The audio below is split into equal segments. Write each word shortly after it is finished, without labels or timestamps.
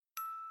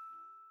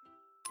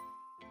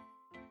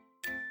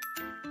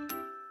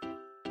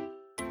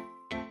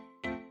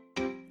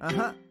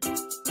I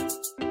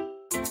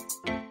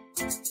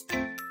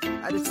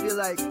just feel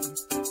like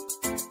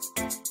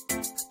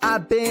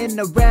I've been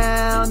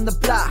around the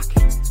block,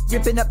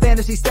 ripping up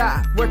fantasy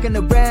stock, working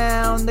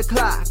around the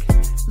clock.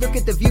 Look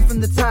at the view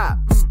from the top.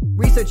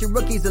 Researching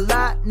rookies a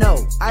lot? No,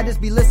 I just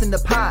be listening to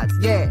pods.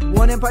 Yeah,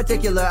 one in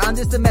particular, I'm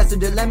just a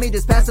messenger. Let me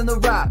just pass on the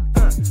rock.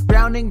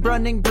 Browning,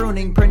 brunning,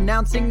 pruning,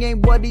 pronouncing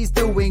ain't what he's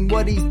doing.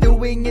 What he's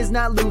doing is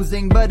not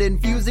losing, but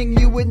infusing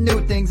you with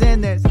new things.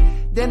 And there's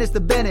Dennis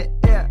the Bennett,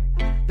 yeah.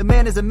 The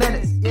man is a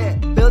menace, yeah.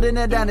 Building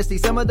a dynasty,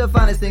 some of the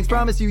finest things.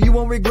 Promise you, you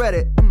won't regret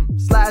it.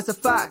 Sly as a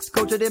fox,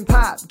 cultured in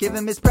pop. Give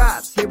him his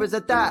props. Here is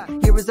a thought,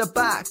 here is a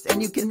box.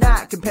 And you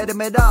cannot compare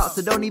them at all,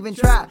 so don't even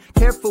try.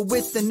 Careful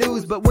with the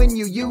news, but when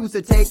you use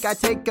a take, I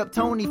take up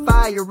Tony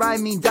Fire. I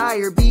mean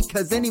Dyer,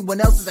 because anyone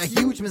else is a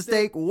huge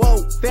mistake.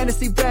 Whoa.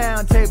 Fantasy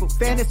round table,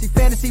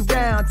 fantasy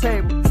round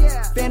table.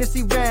 Yeah.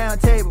 Fantasy round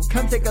table,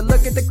 come take a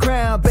look at the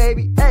crown,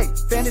 baby. Hey,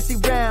 fantasy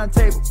round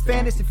table,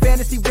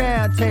 fantasy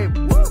round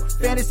table. Woo.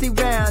 Fantasy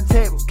round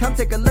table, come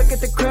take a look at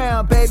the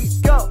crown, baby.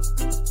 Go.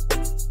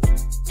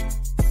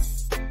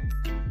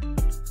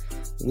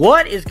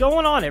 What is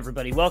going on,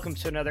 everybody? Welcome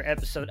to another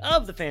episode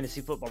of the Fantasy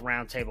Football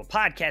Roundtable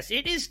Podcast.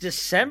 It is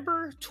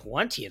December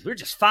 20th. We're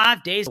just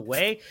 5 days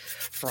away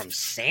from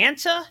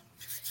Santa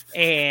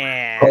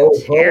and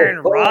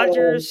Aaron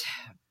Rodgers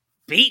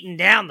beating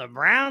down the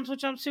Browns,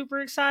 which I'm super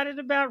excited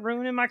about,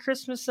 ruining my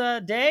Christmas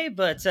day.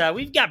 But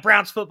we've got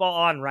Browns football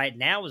on right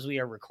now as we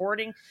are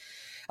recording.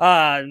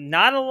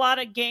 Not a lot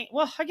of games.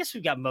 Well, I guess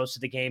we've got most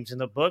of the games in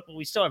the book, but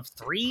we still have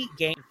 3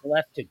 games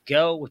left to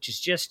go, which is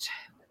just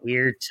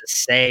weird to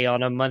say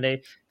on a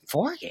Monday.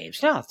 4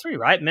 games? No, 3,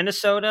 right?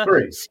 Minnesota.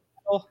 3.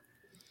 Seattle,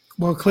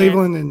 well,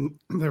 Cleveland and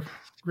the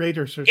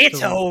Raiders are it's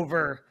still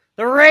over.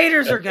 The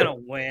Raiders are going to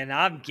win.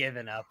 I'm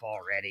giving up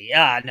already.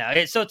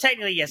 No. So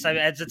technically, yes,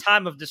 at the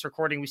time of this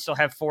recording, we still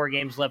have 4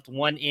 games left,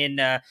 one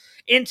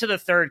into the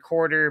third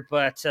quarter.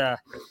 But,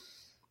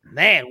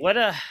 man, what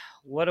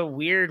a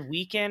weird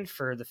weekend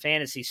for the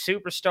fantasy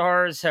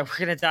superstars.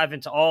 We're going to dive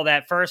into all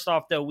that. First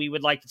off, though, we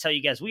would like to tell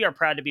you guys we are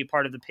proud to be a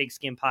part of the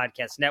Pigskin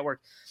Podcast Network.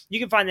 You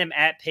can find them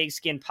at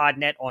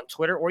PigskinPodNet on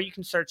Twitter, or you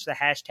can search the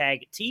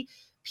hashtag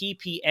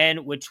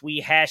TPPN, which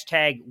we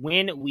hashtag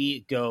when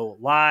we go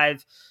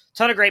live.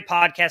 Ton of great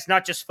podcasts,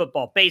 not just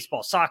football,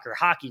 baseball, soccer,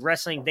 hockey,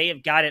 wrestling. They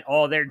have got it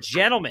all there.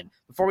 Gentlemen,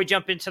 before we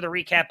jump into the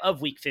recap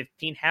of Week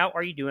 15, how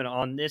are you doing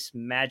on this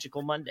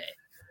magical Monday?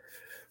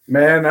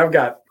 Man, I've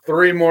got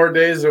 3 more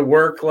days of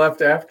work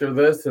left after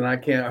this, and I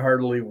can't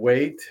hardly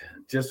wait.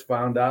 Just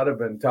found out, I've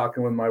been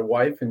talking with my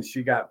wife, and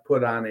she got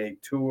put on a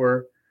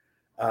tour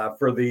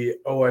for the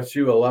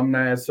OSU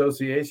Alumni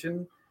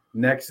Association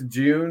next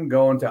June,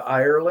 going to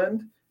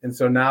Ireland. And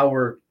so now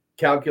we're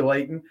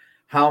calculating,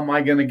 how am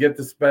I going to get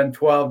to spend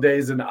 12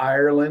 days in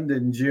Ireland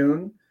in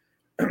June?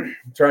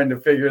 Trying to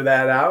figure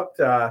that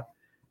out.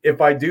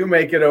 If I do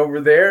make it over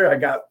there, I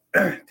got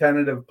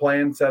tentative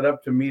plan set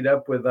up to meet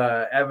up with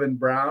Evan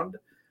Brown,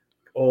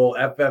 old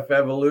FF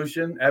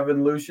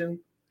Evan Lucian.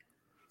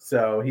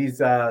 So he's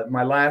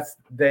my last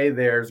day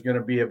there is going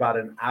to be about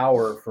an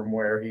hour from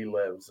where he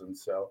lives. And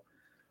so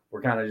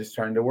we're kind of just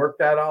trying to work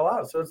that all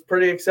out. So it's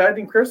pretty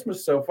exciting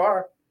Christmas so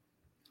far.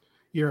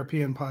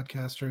 European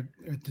podcaster.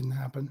 It didn't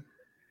happen.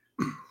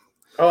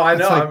 Oh, I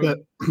know. Like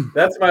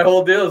that's my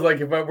whole deal is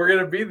like, if we're going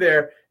to be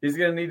there, he's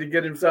going to need to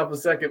get himself a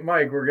second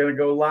mic. We're going to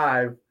go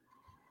live.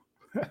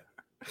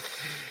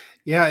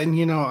 Yeah, and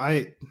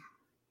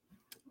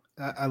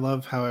I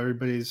love how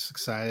everybody's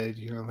excited.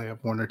 They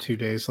have 1 or 2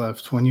 days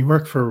left. When you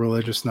work for a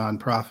religious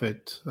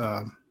nonprofit,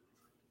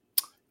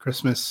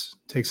 Christmas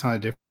takes on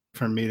a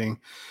different meaning.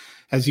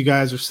 As you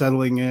guys are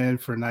settling in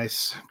for a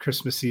nice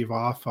Christmas Eve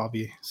off, I'll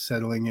be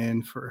settling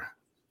in for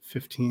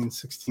 15,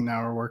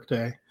 16-hour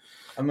workday.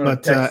 I'm going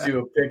to text you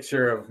a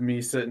picture of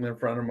me sitting in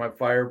front of my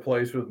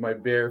fireplace with my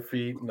bare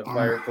feet and the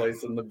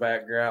fireplace in the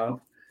background.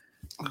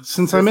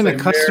 Since I'm in a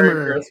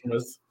customer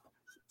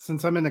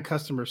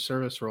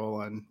service role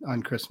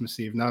on Christmas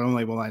Eve, not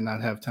only will I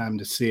not have time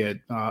to see it,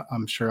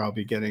 I'm sure I'll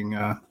be getting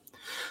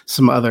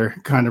some other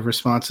kind of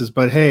responses.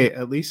 But hey,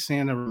 at least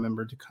Santa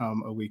remembered to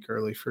come a week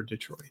early for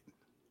Detroit.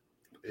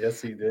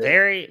 Yes, he did.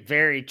 Very,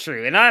 very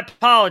true. And I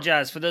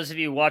apologize for those of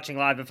you watching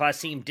live if I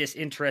seem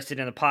disinterested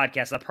in the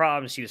podcast. I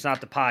promise you it's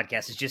not the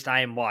podcast. It's just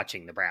I am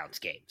watching the Browns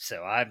game.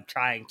 So I'm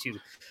trying to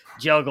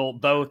juggle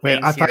both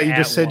things. Wait, I thought you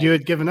just said you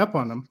had given up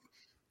on them.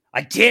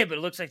 I did, but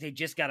it looks like they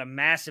just got a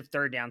massive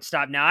third down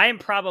stop. Now, I am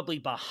probably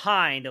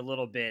behind a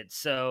little bit,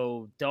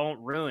 so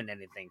don't ruin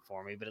anything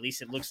for me, but at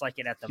least it looks like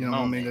it at the moment.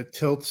 Want me to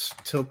tilt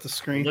the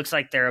screen? It looks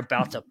like they're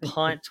about to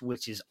punt,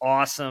 which is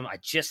awesome. We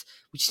just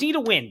need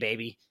a win,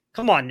 baby.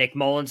 Come on, Nick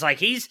Mullins. Like,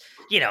 he's,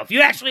 if you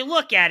actually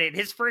look at it,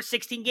 his first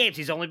 16 games,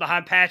 he's only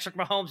behind Patrick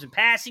Mahomes in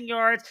passing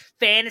yards,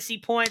 fantasy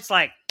points.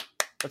 Like,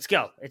 let's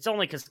go. It's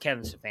only because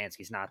Kevin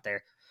Stefanski's not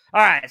there.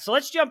 All right, so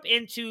let's jump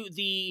into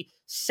the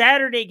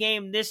Saturday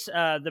game.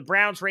 The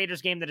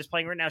Browns-Raiders game that is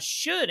playing right now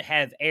should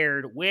have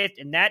aired with,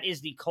 and that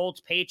is the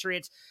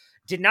Colts-Patriots.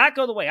 Did not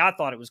go the way I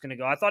thought it was going to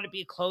go. I thought it'd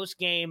be a close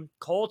game.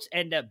 Colts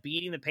end up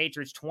beating the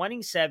Patriots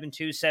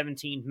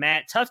 27-17.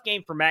 Matt, tough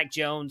game for Mac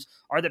Jones.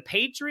 Are the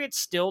Patriots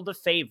still the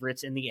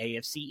favorites in the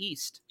AFC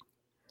East?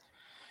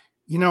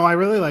 I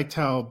really liked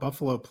how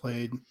Buffalo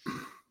played,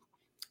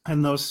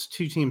 and those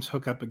two teams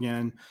hook up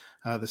again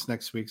this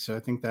next week. So I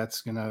think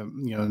that's going to,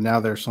 now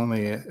there's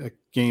only a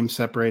game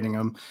separating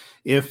them.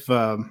 If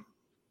the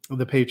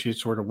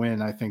Patriots were to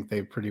win, I think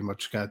they pretty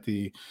much got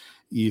the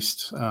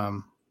East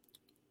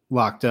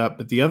locked up.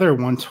 But the other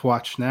one to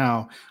watch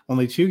now,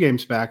 only 2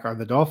 games back, are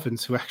the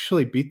Dolphins, who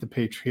actually beat the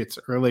Patriots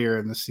earlier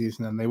in the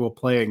season, and they will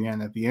play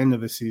again at the end of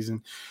the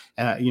season.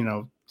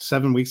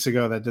 7 weeks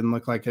ago, that didn't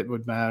look like it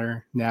would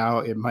matter. Now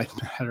it might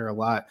matter a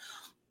lot.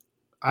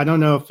 I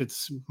don't know if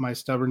it's my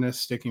stubbornness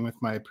sticking with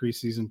my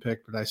preseason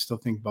pick, but I still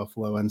think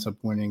Buffalo ends up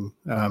winning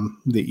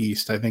the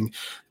East. I think the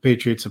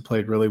Patriots have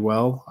played really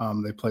well.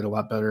 They played a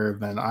lot better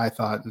than I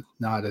thought,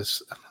 not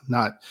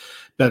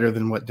better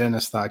than what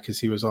Dennis thought, because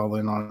he was all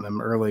in on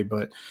them early.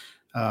 But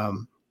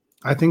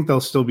I think they'll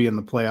still be in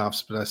the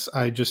playoffs, but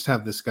I just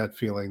have this gut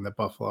feeling that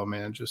Buffalo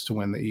manages to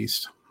win the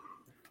East.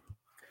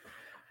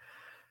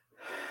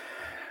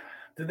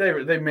 Did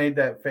they made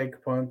that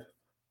fake punt?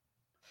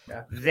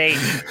 Yeah. They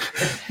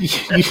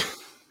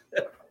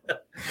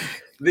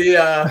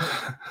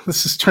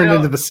this has turned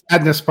into the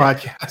sadness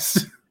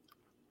podcast.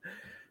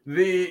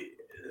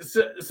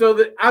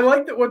 I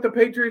like what the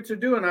Patriots are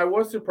doing. I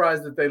was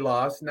surprised that they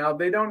lost. Now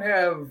they don't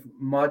have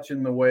much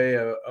in the way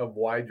of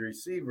wide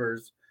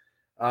receivers,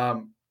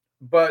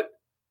 but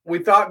we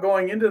thought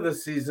going into the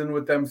season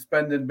with them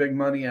spending big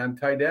money on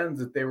tight ends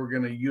that they were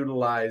going to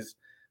utilize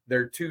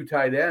their 2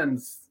 tight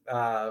ends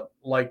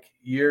like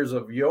years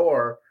of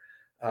yore.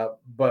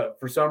 But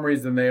for some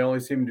reason, they only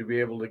seem to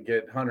be able to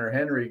get Hunter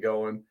Henry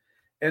going.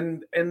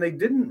 And they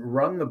didn't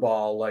run the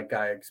ball like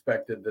I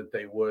expected that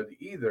they would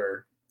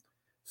either.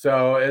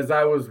 So as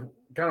I was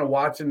kind of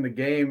watching the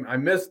game, I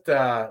missed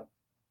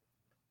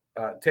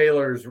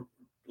Taylor's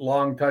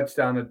long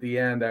touchdown at the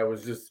end. I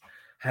was just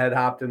had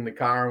hopped in the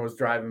car and was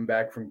driving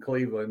back from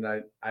Cleveland.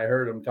 I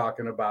heard him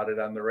talking about it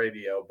on the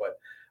radio, but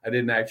I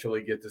didn't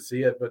actually get to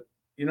see it. But,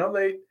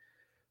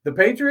 the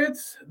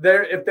Patriots,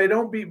 if they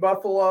don't beat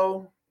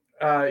Buffalo,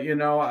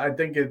 I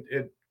think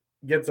it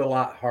gets a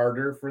lot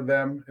harder for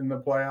them in the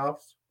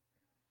playoffs.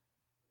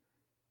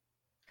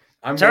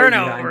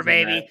 Turnover,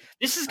 baby.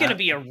 This is going to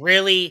be a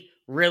really,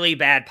 really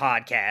bad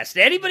podcast.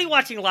 Anybody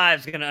watching live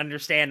is going to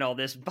understand all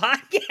this.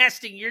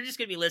 Podcasting, you're just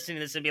going to be listening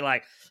to this and be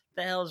like,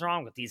 what the hell is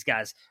wrong with these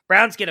guys?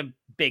 Browns get a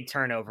big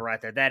turnover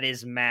right there. That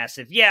is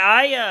massive. Yeah,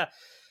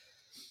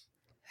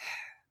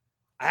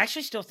 I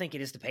actually still think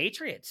it is the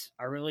Patriots.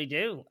 I really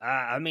do.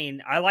 I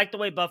like the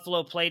way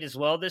Buffalo played as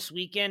well this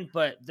weekend,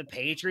 but the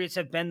Patriots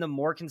have been the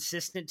more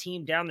consistent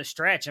team down the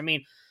stretch.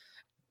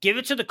 Give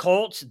it to the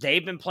Colts.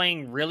 They've been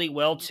playing really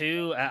well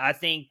too. I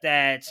think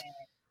that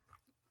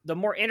the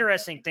more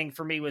interesting thing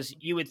for me was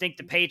you would think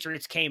the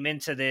Patriots came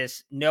into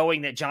this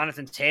knowing that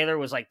Jonathan Taylor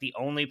was like the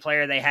only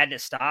player they had to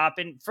stop.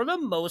 And for the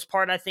most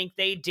part, I think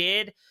they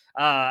did.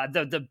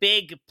 The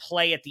big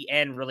play at the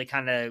end really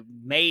kind of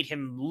made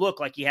him look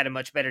like he had a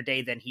much better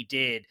day than he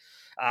did.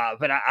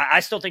 But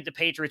I still think the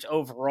Patriots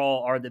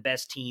overall are the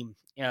best team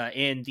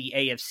in the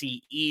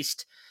AFC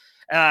East.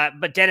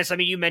 But Dennis,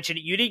 you mentioned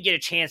it. You didn't get a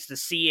chance to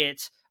see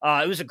it.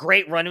 It was a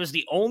great run. It was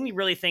the only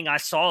really thing I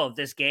saw of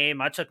this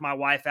game. I took my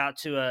wife out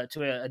to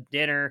a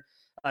dinner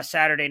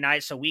Saturday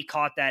night, so we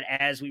caught that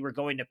as we were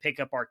going to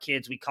pick up our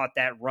kids. We caught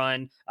that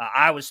run.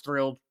 I was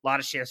thrilled. A lot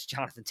of shares to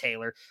Jonathan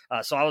Taylor,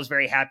 so I was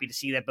very happy to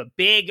see that. But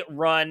big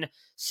run,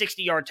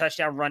 60-yard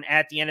touchdown run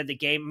at the end of the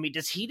game.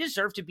 Does he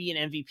deserve to be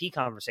in MVP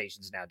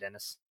conversations now,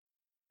 Dennis?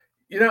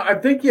 I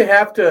think you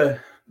have to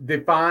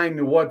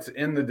define what's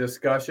in the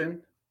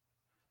discussion.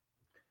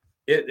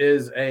 It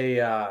is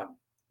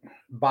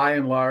by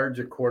and large,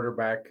 a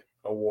quarterback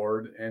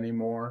award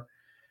anymore.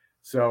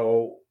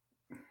 So,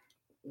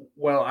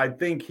 I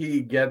think he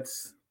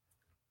gets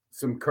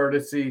some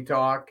courtesy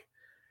talk.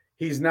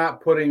 He's not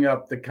putting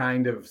up the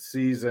kind of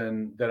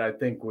season that I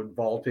think would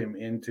vault him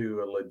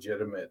into a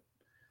legitimate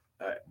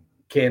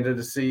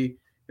candidacy.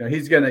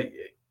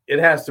 It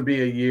has to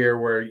be a year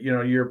where,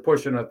 you're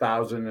pushing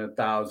 1,000 and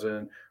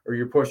 1,000, or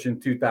you're pushing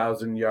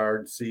 2,000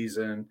 yard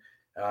season.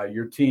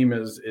 Your team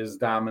is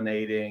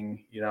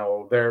dominating.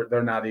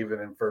 They're not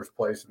even in first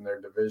place in their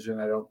division,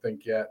 I don't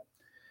think yet.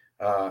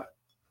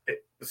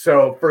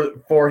 So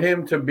for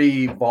him to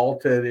be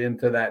vaulted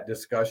into that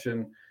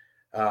discussion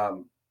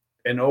and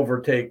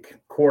overtake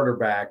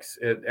quarterbacks,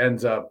 it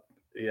ends up,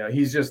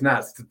 he's just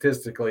not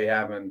statistically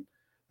having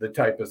the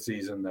type of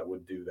season that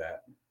would do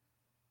that.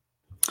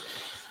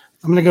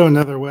 I'm going to go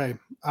another way.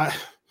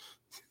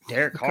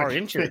 Derek Carr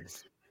injured,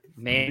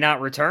 may not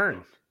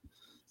return.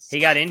 He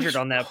got injured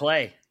on that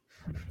play.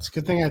 It's a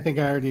good thing I think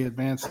I already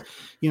advanced.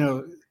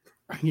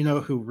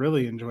 Who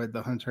really enjoyed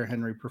the Hunter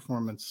Henry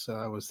performance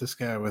was this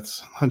guy with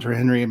Hunter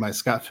Henry in my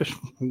Scott Fish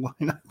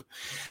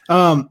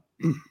lineup.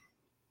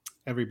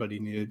 Everybody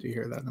needed to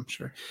hear that, I'm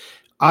sure.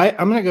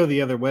 I'm going to go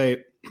the other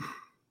way.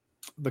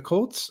 the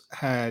Colts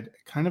had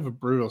kind of a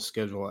brutal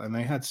schedule, and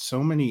they had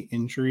so many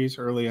injuries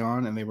early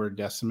on, and they were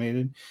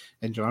decimated.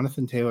 And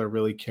Jonathan Taylor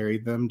really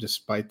carried them,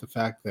 despite the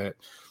fact that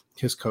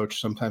his coach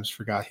sometimes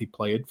forgot he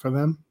played for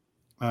them.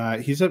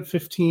 He's at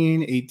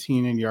 15,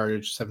 18 in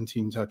yardage,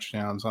 17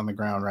 touchdowns on the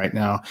ground right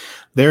now.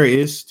 There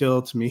is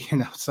still, to me,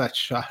 an outside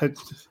shot.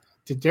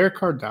 Did Derek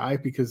Carr die?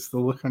 Because the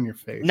look on your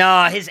face.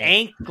 No, his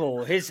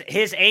ankle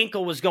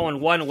was going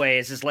one way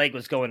as his leg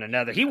was going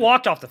another. He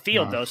walked off the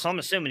field, though, so I'm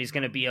assuming he's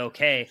going to be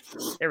okay.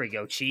 There we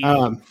go, Chief.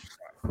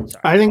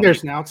 I think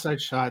there's an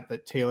outside shot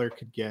that Taylor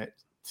could get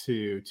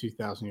to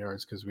 2,000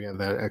 yards because we have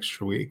that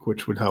extra week,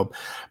 which would help.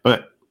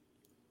 But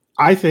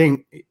I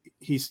think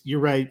you're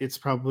right. It's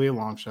probably a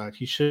long shot.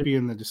 He should be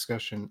in the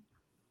discussion.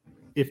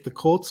 If the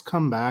Colts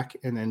come back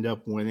and end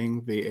up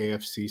winning the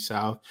AFC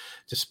South,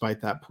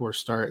 despite that poor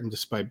start and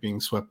despite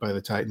being swept by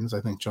the Titans, I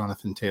think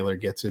Jonathan Taylor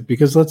gets it.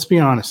 Because let's be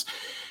honest,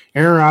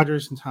 Aaron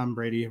Rodgers and Tom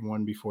Brady have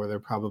won before. They're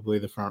probably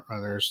the front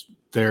runners.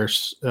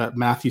 There's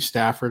Matthew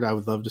Stafford. I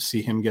would love to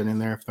see him get in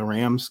there. If the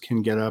Rams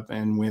can get up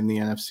and win the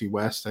NFC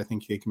West, I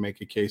think they can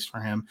make a case for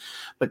him.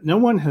 But no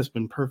one has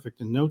been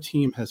perfect, and no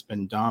team has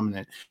been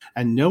dominant,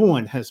 and no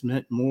one has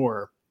meant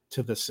more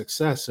to the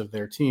success of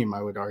their team,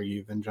 I would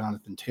argue, than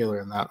Jonathan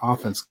Taylor in that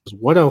offense. Because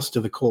what else do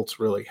the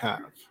Colts really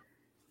have?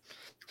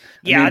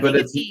 Yeah, but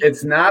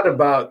it's not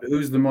about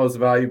who's the most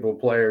valuable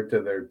player to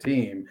their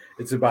team.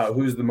 It's about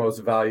who's the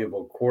most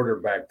valuable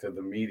quarterback to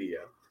the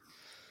media.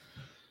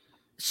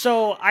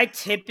 So I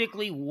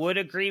typically would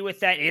agree with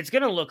that. It's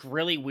going to look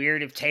really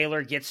weird if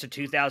Taylor gets to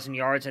 2,000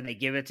 yards and they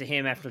give it to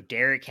him after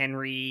Derrick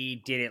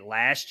Henry did it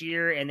last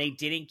year and they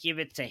didn't give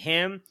it to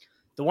him.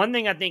 The one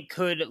thing I think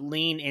could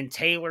lean in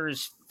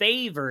Taylor's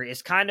favor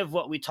is kind of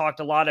what we talked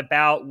a lot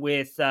about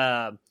with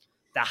the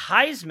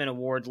Heisman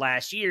Award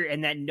last year,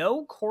 and that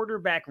no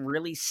quarterback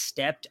really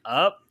stepped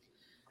up.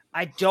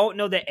 I don't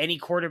know that any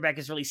quarterback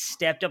has really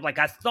stepped up. Like,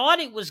 I thought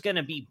it was going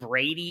to be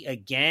Brady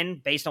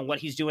again, based on what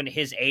he's doing at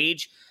his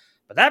age.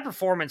 But that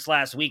performance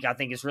last week, I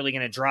think, is really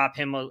going to drop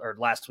him, or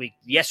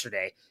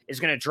yesterday, is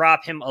going to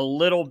drop him a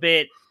little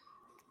bit.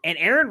 And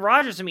Aaron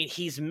Rodgers, I mean,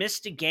 he's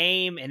missed a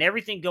game and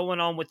everything going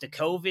on with the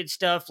COVID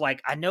stuff.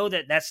 Like, I know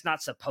that that's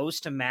not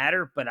supposed to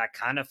matter, but I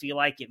kind of feel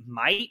like it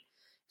might.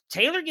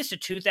 Taylor gets to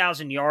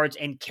 2,000 yards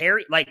and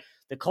carry, like,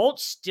 the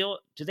Colts still,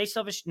 do they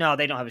still have no,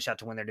 they don't have a shot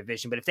to win their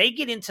division, but if they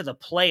get into the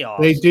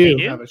playoffs, they do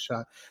have a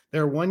shot.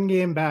 They're one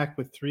game back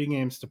with 3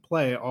 games to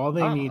play. All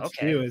they need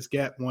to do is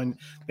get one.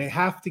 They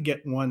have to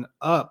get one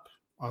up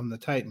on the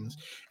Titans.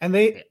 And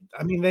they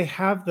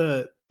have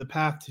the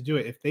path to do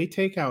it. If they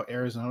take out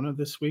Arizona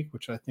this week,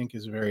 which I think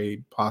is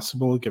very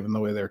possible given the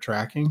way they're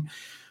tracking,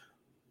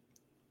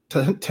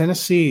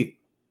 Tennessee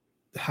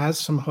has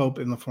some hope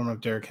in the form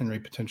of Derrick Henry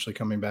potentially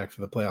coming back for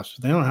the playoffs.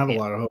 But they don't have a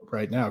lot of hope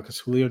right now because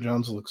Julio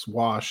Jones looks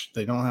washed.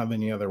 They don't have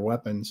any other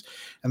weapons,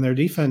 and their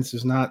defense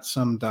is not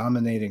some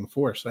dominating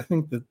force. I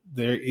think that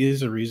there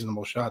is a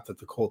reasonable shot that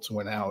the Colts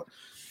win out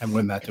and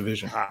win that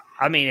division.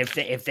 I mean,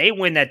 if they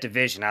win that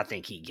division, I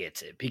think he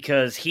gets it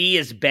because he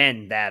has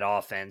been that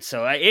offense.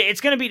 So it's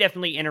going to be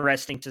definitely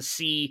interesting to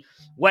see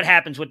what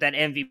happens with that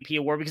MVP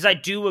award, because I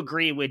do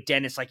agree with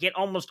Dennis. Like, it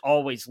almost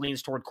always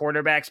leans toward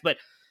quarterbacks, but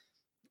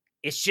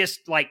it's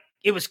just like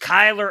it was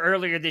Kyler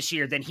earlier this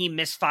year. Then he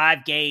missed 4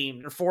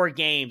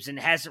 games and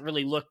hasn't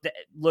really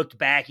looked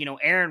back. You know,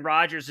 Aaron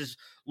Rodgers has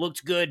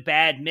looked good,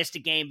 bad, missed a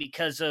game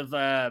because of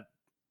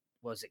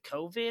was it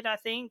COVID? I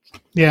think.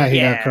 Yeah,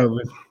 he got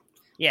COVID.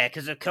 Yeah,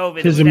 because of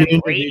COVID. His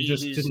immunity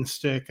just didn't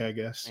stick, I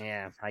guess.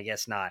 Yeah, I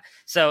guess not.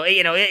 So,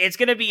 you know, it's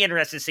going to be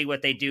interesting to see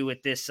what they do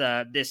with this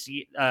and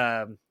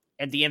the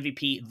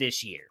MVP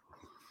this year.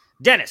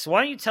 Dennis,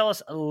 why don't you tell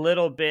us a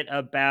little bit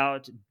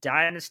about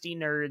Dynasty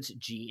Nerds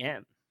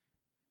GM?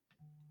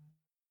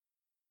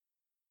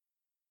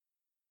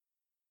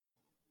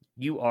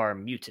 You are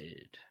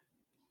muted.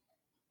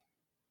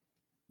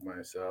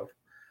 Myself.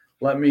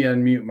 Let me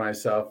unmute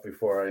myself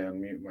before I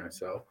unmute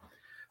myself.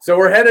 So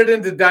we're headed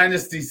into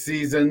Dynasty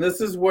season.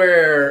 This is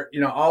where, you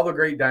know, all the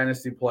great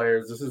Dynasty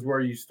players, this is where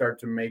you start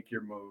to make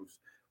your moves,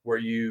 where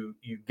you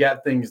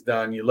get things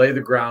done, you lay the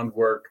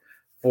groundwork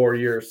for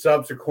your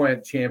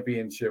subsequent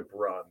championship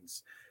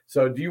runs.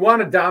 So do you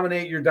want to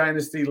dominate your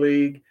Dynasty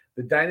league?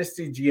 The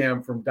Dynasty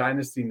GM from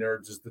Dynasty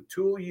Nerds is the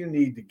tool you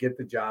need to get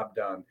the job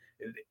done.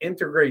 It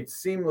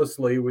integrates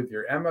seamlessly with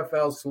your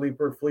MFL,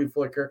 Sleeper, Flea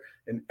Flicker,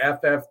 and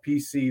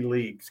FFPC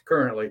leagues.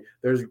 Currently,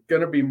 there's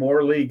going to be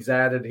more leagues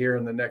added here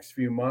in the next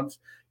few months.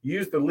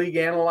 Use the League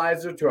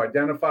Analyzer to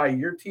identify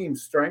your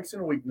team's strengths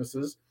and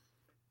weaknesses.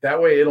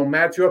 That way, it'll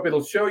match you up.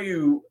 It'll show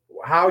you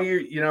how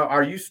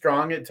are you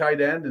strong at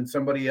tight end and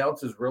somebody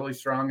else is really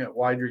strong at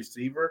wide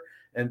receiver,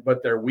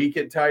 but they're weak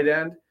at tight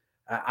end.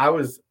 I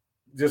was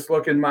just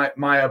looking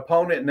my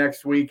opponent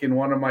next week in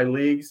one of my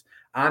leagues.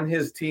 On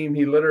his team,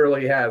 he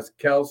literally has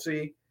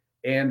Kelsey,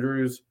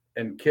 Andrews,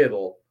 and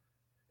Kittle.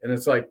 And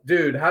it's like,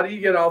 dude, how do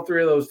you get all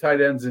 3 of those tight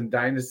ends in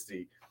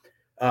Dynasty?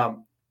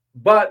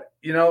 But,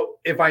 you know,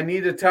 if I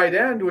need a tight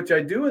end, which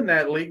I do in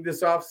that league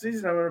this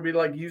offseason, I'm going to be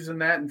like using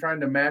that and trying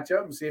to match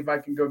up and see if I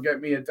can go get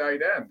me a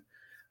tight end.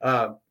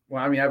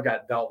 Well, I mean, I've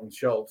got Dalton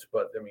Schultz,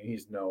 but I mean,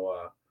 he's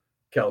no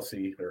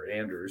Kelsey or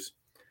Andrews.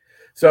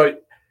 So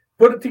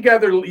put it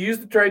together, use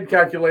the trade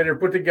calculator,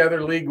 put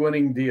together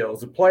league-winning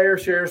deals. The player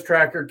shares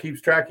tracker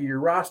keeps track of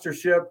your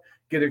rostership,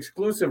 get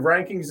exclusive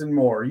rankings and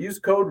more. Use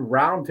code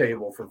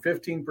ROUNDTABLE for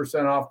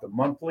 15% off the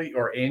monthly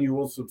or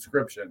annual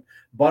subscription.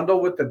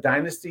 Bundle the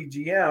Dynasty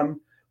GM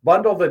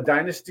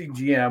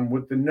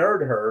with the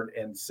Nerd Herd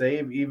and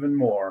save even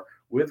more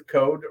with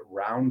code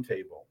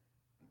ROUNDTABLE.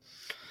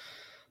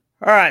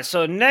 All right,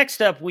 so next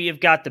up, we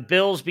have got the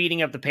Bills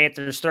beating up the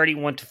Panthers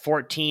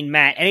 31-14.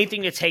 Matt,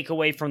 anything to take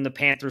away from the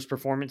Panthers'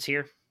 performance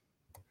here?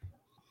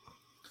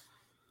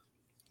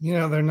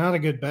 They're not a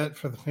good bet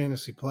for the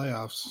fantasy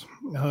playoffs.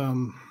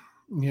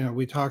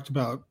 We talked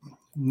about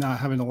not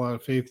having a lot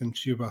of faith in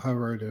Chuba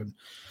Hubbard, and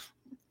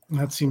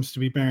that seems to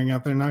be bearing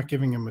out. They're not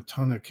giving him a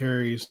ton of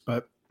carries,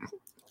 but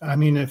I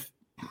mean, if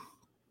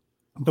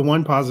the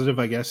one positive,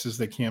 I guess, is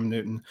that Cam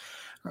Newton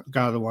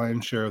got a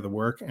lion's share of the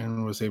work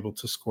and was able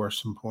to score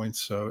some points.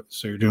 So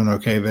you're doing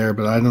okay there,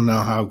 but I don't know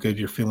how good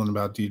you're feeling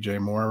about DJ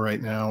Moore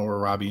right now or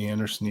Robbie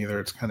Anderson either.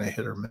 It's kind of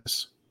hit or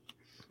miss.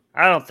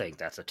 I don't think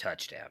that's a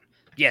touchdown.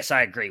 Yes,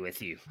 I agree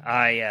with you.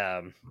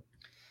 I'm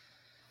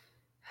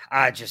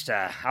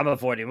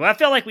avoiding. Well, I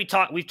feel like we've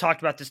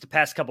talked about this the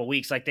past couple of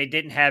weeks. Like, they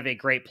didn't have a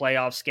great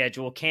playoff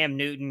schedule. Cam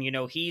Newton,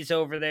 he's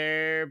over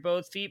there,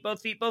 both feet.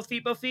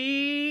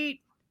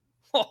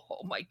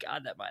 Oh my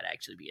God, that might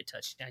actually be a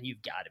touchdown.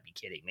 You've got to be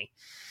kidding me.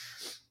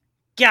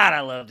 God, I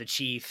love the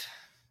Chief.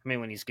 I mean,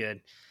 when he's good.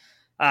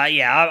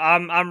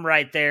 I'm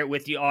right there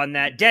with you on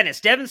that.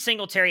 Dennis, Devin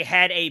Singletary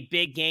had a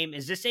big game.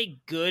 Is this a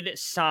good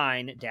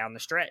sign down the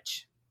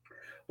stretch?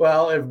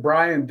 Well, if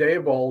Brian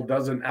Daboll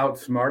doesn't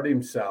outsmart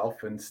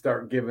himself and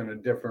start giving a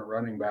different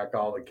running back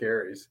all the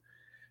carries,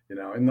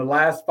 in the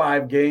last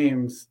 5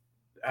 games,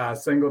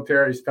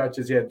 Singletary's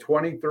touches, he had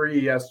 23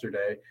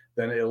 yesterday,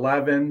 then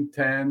 11,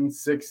 10,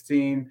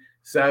 16,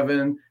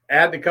 7.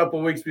 Add a couple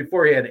of weeks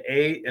before, he had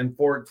 8 and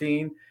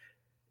 14.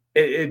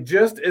 It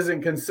just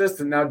isn't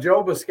consistent. Now,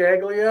 Joe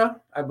Buscaglia,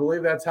 I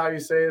believe that's how you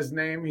say his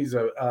name. He's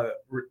a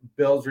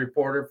Bills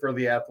reporter for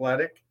The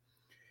Athletic.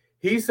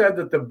 He said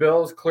that the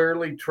Bills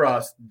clearly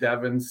trust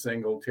Devin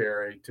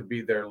Singletary to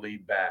be their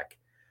lead back.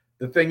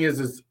 The thing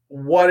is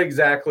what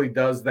exactly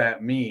does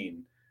that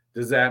mean?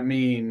 Does that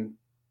mean,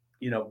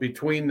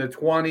 between the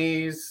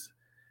 20s,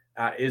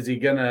 is he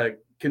going to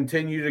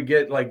continue to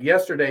get, like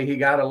yesterday, he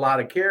got a lot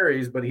of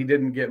carries, but he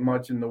didn't get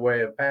much in the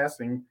way of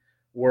passing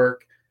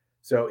work.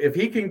 So if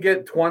he can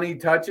get 20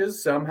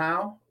 touches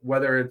somehow,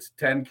 whether it's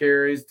 10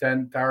 carries,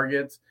 10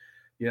 targets,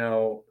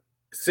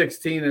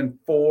 16 and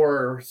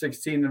 4 or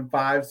 16 and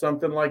 5,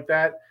 something like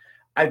that,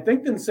 I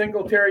think then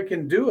Singletary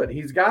can do it.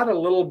 He's got a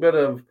little bit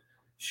of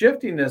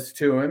shiftiness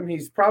to him.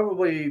 He's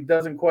probably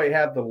doesn't quite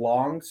have the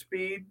long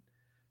speed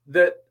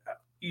that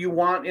you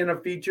want in a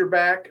feature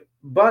back,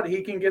 but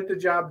he can get the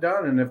job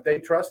done. And if they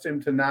trust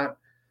him to not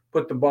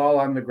put the ball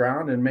on the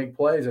ground and make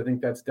plays, I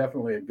think that's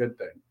definitely a good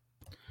thing.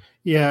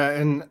 Yeah,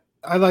 and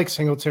I like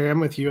Singletary. I'm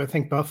with you. I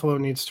think Buffalo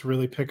needs to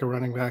really pick a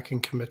running back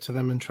and commit to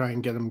them and try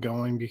and get them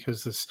going,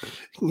 because this,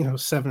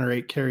 7 or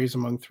 8 carries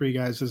among 3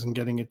 guys isn't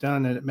getting it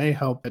done. And it may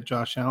help that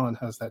Josh Allen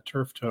has that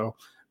turf toe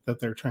that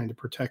they're trying to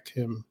protect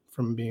him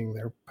from being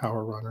their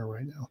power runner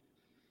right now.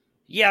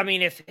 Yeah, I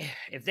mean, if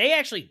they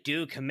actually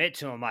do commit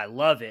to him, I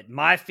love it.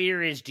 My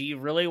fear is, do you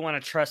really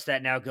want to trust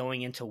that now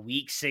going into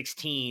week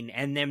 16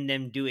 and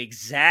them do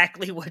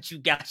exactly what you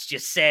guys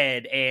just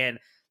said, and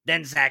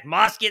then Zach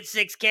Moss gets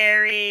 6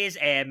 carries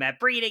and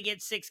Matt Breida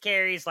gets 6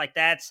 carries? Like,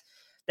 that's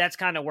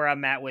kind of where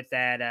I'm at with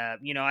that.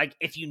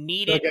 If you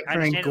need it, get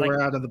Frank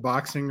Gore out of the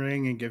boxing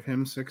ring and give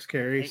him 6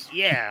 carries.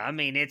 Yeah, I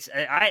mean,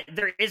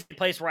 there is a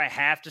place where I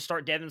have to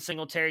start Devin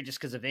Singletary just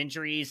because of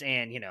injuries,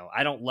 and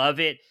I don't love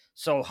it.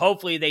 So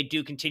hopefully they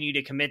do continue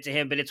to commit to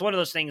him. But it's one of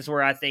those things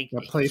where I think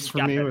that place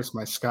for me was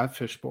my Scott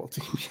Fishbowl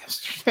team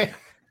yesterday.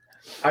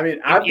 I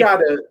mean, I'm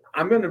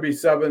going to be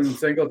subbing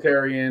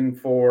Singletary in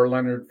for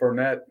Leonard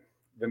Fournette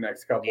the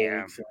next couple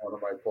of weeks in one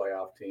of my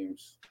playoff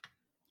teams.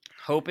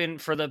 Hoping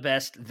for the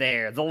best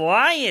there. The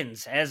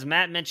Lions, as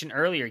Matt mentioned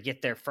earlier,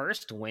 get their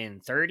first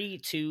win,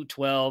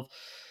 30-12.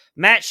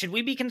 Matt, should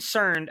we be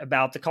concerned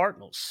about the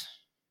Cardinals?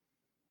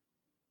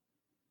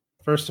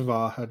 First of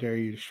all, how dare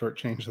you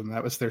shortchange them?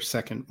 That was their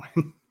second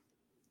win.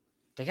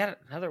 They got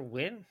another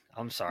win?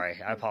 I'm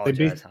sorry. I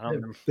apologize.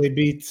 They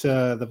beat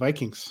the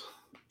Vikings.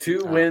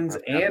 2 wins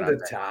and a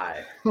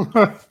tie.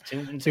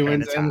 2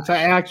 wins and a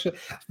tie. Actually,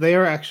 they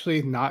are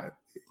actually not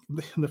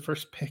the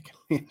first pick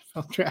in the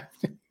NFL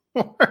draft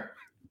anymore.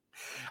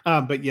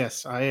 But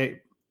yes,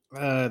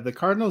 the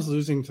Cardinals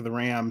losing to the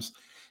Rams,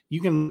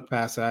 you can look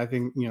past that. I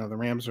think the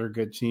Rams are a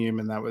good team,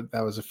 and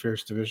that was a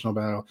fierce divisional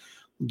battle.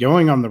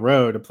 Going on the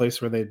road, a place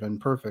where they'd been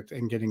perfect,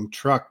 and getting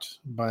trucked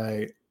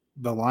by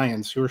the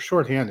Lions, who were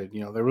shorthanded.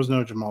 There was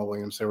no Jamal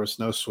Williams, there was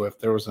no Swift,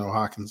 there was no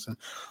Hawkinson,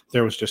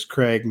 there was just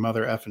Craig,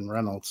 Mother effing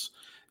Reynolds,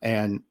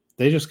 and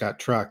they just got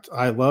trucked.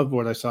 I love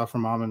what I saw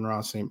from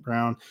Amon-Ra St.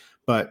 Brown,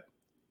 but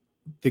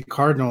the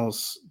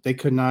Cardinals, they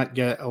could not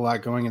get a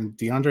lot going, and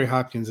DeAndre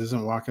Hopkins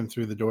isn't walking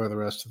through the door the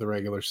rest of the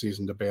regular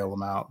season to bail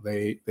them out.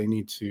 They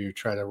need to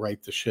try to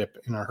right the ship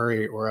in a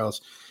hurry, or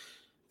else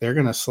they're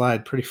going to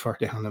slide pretty far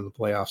down in the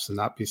playoffs and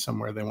not be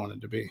somewhere they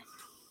wanted to be.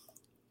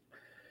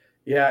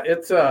 Yeah,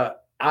 it's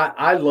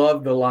I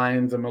love the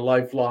Lions. I'm a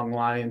lifelong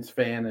Lions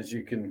fan, as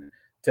you can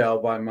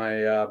tell by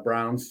my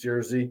Browns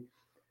jersey.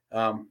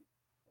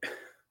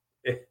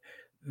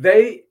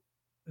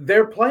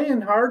 They're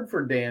playing hard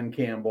for Dan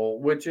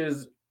Campbell, which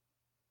is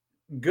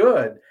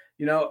good.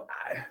 You know,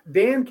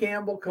 Dan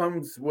Campbell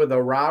comes with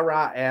a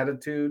rah-rah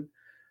attitude,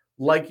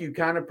 like you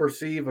kind of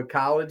perceive a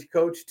college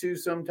coach to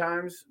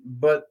sometimes,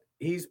 but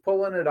he's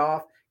pulling it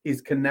off.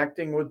 He's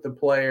connecting with the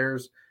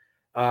players.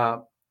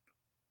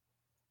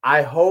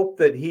 I hope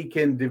that he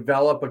can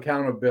develop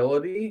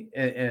accountability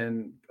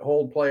and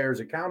hold players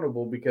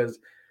accountable, because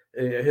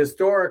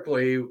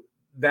historically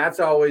that's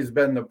always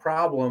been the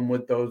problem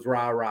with those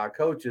rah-rah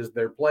coaches.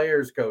 They're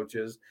players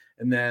coaches,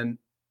 and then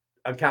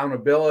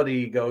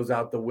accountability goes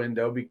out the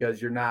window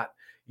because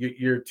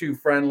you're too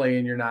friendly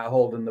and you're not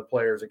holding the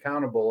players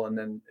accountable, and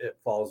then it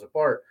falls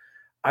apart.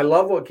 I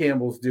love what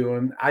Campbell's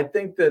doing. I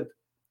think that,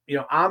 you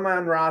know,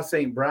 Amon-Ra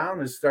St.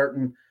 Brown is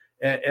starting,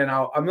 and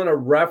I'm going to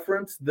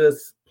reference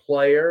this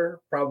player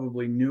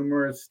probably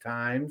numerous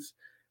times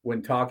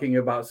when talking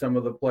about some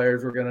of the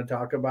players we're going to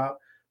talk about,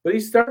 but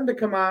he's starting to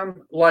come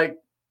on like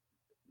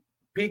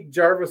peak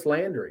Jarvis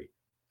Landry.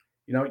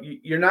 You know,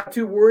 you're not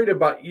too worried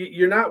about,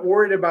 you're not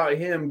worried about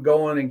him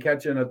going and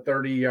catching a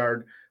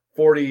 30-yard,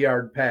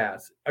 40-yard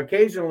pass.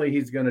 Occasionally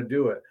he's going to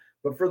do it,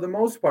 but for the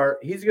most part,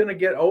 he's going to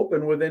get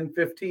open within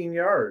 15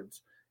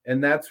 yards.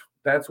 And that's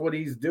what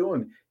he's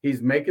doing.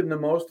 He's making the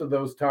most of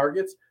those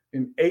targets.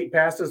 In 8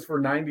 passes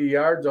for 90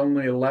 yards,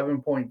 only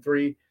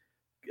 11.3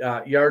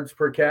 yards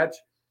per catch.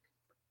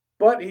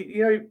 But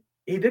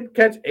he did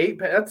catch 8.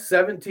 That's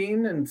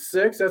 17 and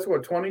 6. That's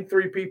what,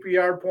 23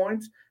 PPR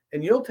points.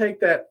 And you'll take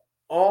that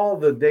all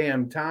the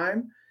damn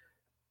time.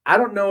 I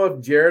don't know if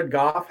Jared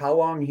Goff, how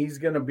long he's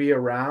going to be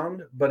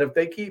around, but if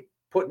they keep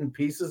putting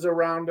pieces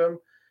around him,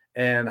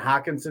 and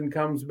Hawkinson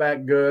comes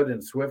back good,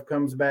 and Swift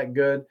comes back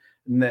good,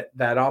 and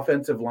that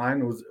offensive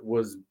line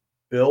was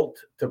built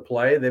to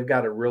play. They've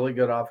got a really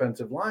good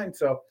offensive line.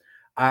 So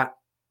I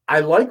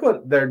like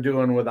what they're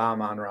doing with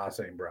Amon-Ra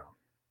St. Brown.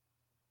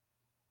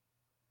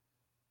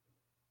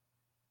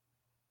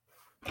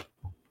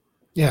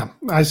 Yeah,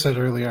 I said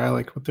earlier I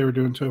like what they were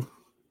doing too.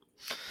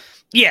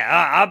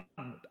 Yeah,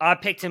 I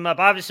picked him up.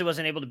 Obviously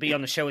wasn't able to be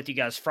on the show with you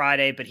guys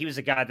Friday, but he was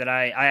a guy that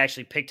I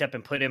actually picked up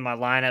and put in my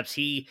lineups.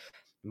 He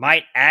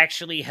might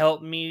actually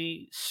help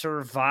me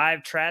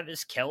survive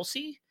Travis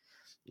Kelce.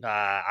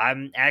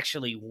 I'm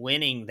actually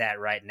winning that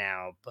right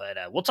now, but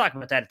we'll talk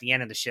about that at the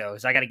end of the show,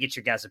 because I got to get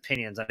your guys'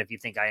 opinions on if you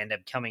think I end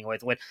up coming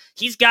with what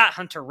he's got.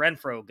 Hunter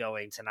Renfrow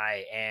going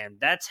tonight, and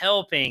that's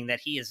helping that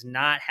he is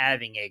not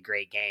having a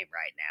great game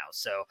right now.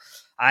 So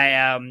I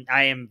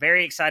am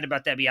very excited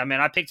about that. But yeah,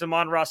 man, I picked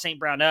Amon-Ra St.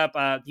 Brown up.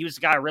 He was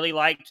the guy I really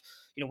liked.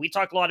 You know, we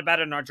talked a lot about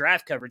it in our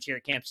draft coverage here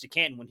at Campus to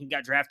Canton when he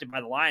got drafted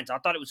by the Lions. I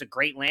thought it was a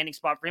great landing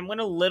spot for him.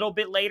 Went a little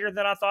bit later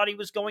than I thought he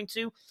was going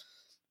to.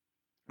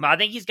 I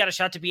think he's got a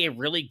shot to be a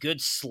really good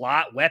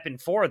slot weapon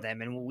for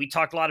them. And when we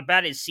talked a lot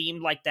about it, it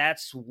seemed like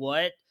that's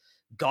what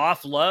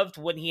Goff loved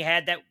when he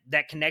had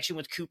that connection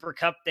with Cooper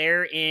Kupp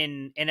there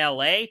in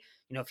LA.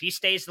 You know, if he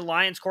stays the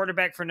Lions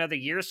quarterback for another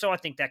year or so, I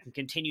think that can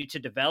continue to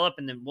develop,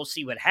 and then we'll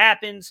see what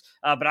happens.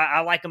 But I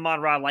like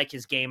Amon-Ra. I like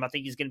his game. I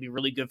think he's going to be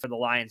really good for the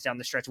Lions down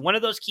the stretch. One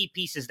of those key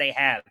pieces they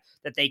have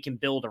that they can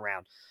build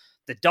around.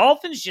 The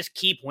Dolphins just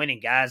keep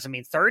winning, guys. I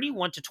mean,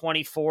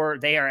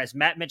 31-24. They are, as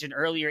Matt mentioned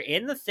earlier,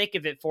 in the thick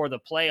of it for the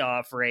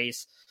playoff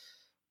race.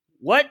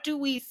 What do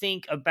we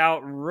think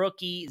about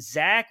rookie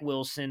Zach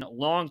Wilson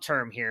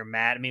long-term here,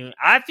 Matt? I mean,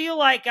 I feel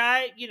like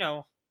I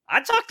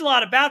talked a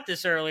lot about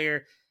this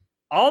earlier.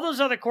 All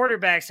those other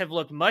quarterbacks have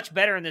looked much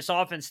better in this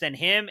offense than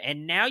him,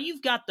 and now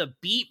you've got the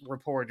beat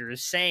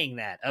reporters saying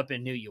that up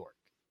in New York.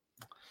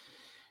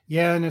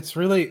 Yeah, and it's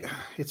really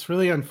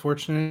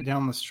unfortunate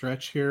down the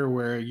stretch here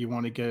where you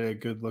want to get a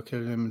good look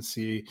at him and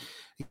see,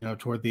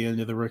 toward the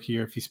end of the rookie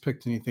year if he's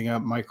picked anything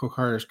up. Michael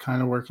Carter's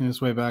kind of working his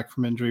way back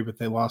from injury, but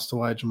they lost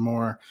Elijah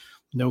Moore,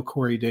 no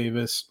Corey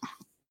Davis.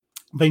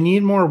 They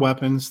need more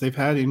weapons. They've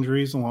had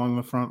injuries along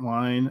the front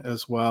line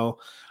as well.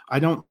 I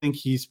don't think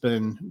he's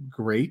been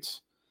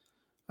great.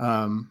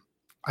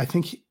 I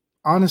think,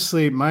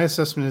 honestly, my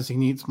assessment is he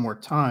needs more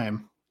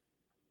time.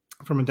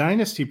 From a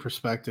dynasty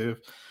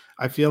perspective,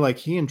 I feel like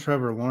he and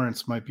Trevor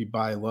Lawrence might be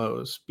buy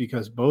lows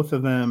because both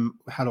of them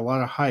had a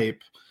lot of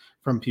hype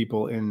from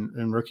people in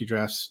rookie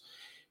drafts.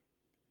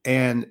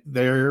 And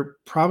they're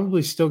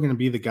probably still going to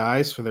be the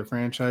guys for their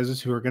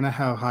franchises who are going to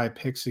have high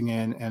picks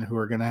again and who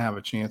are going to have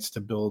a chance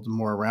to build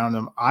more around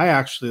them. I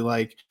actually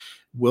like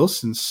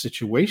Wilson's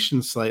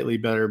situation slightly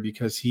better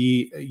because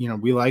we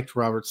liked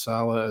Robert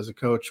Saleh as a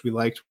coach. We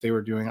liked what they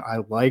were doing. I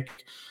like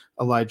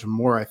Elijah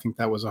Moore. I think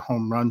that was a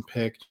home run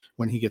pick.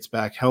 When he gets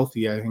back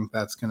healthy, I think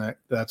that's gonna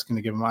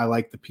give him. I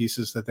like the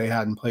pieces that they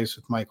had in place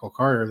with Michael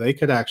Carter. They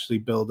could actually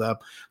build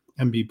up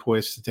and be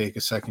poised to take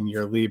a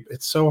second-year leap.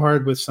 It's so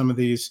hard with some of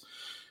these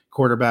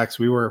quarterbacks.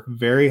 We were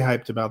very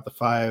hyped about the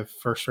 5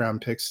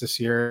 first-round picks this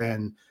year,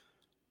 and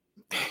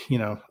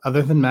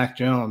other than Mac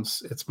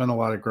Jones, it's been a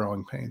lot of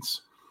growing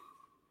pains.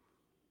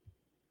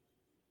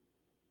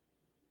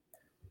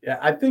 Yeah,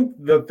 I think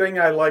the thing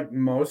I like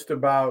most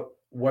about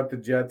what the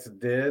Jets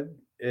did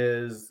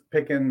is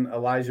picking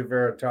Elijah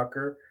Vera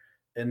Tucker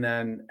and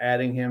then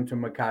adding him to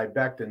Mekhi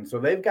Becton. So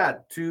they've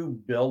got 2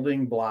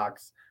 building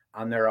blocks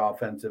on their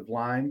offensive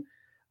line.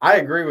 I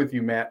agree with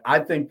you, Matt. I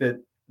think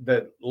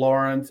that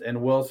Lawrence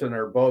and Wilson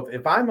are both.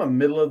 If I'm a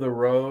middle of the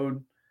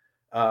road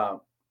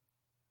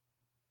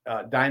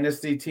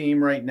dynasty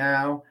team right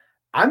now,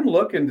 I'm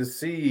looking to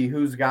see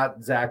who's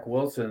got Zach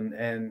Wilson,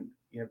 and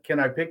can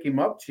I pick him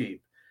up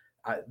cheap?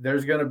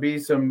 There's going to be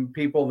some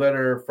people that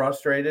are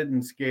frustrated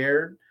and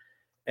scared,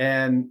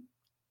 and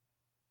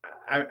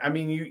I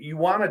mean, you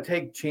want to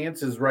take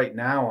chances right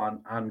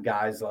now on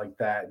guys like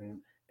that,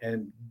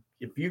 and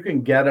if you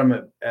can get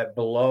them at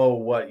below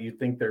what you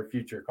think their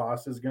future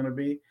cost is going to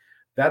be,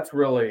 that's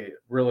really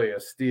a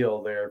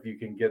steal there if you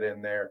can get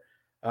in there.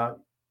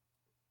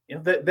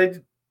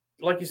 They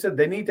like you said,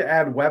 they need to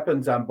add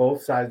weapons on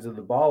both sides of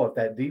the ball. If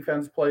that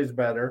defense plays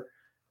better,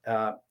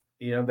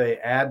 they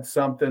add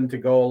something to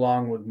go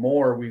along with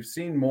more. We've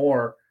seen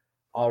more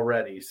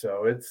already,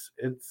 so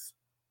it's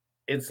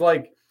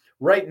like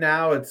right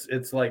now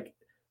it's like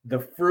the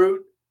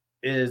fruit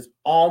is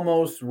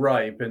almost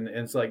ripe, and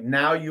it's like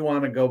now you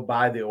want to go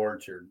buy the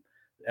orchard.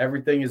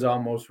 Everything is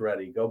almost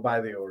ready. Go buy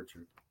the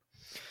orchard.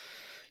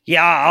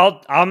 Yeah,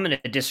 I'm going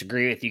to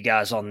disagree with you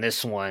guys on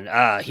this one.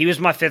 He was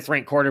my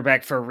 5th-ranked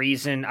quarterback for a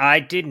reason. I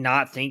did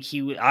not think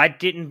I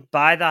didn't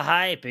buy the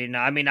hype. And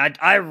I mean,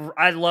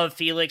 I love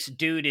Felix.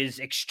 Dude is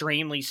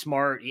extremely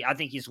smart. I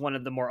think he's one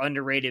of the more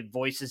underrated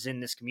voices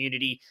in this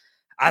community.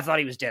 I thought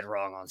he was dead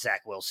wrong on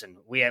Zach Wilson.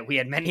 We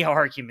had many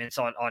arguments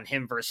on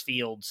him versus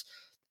Fields.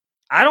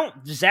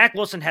 Zach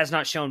Wilson has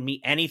not shown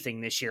me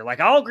anything this year. Like,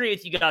 I'll agree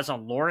with you guys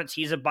on Lawrence.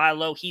 He's a buy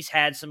low. He's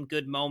had some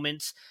good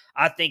moments.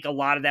 I think a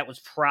lot of that was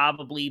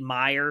probably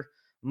Meyer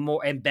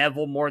and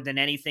Bevel more than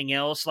anything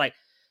else. Like,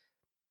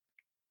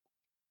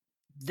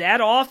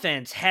 that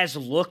offense has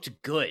looked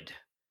good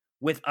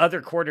with other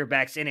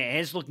quarterbacks in it. It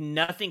has looked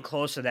nothing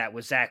close to that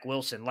with Zach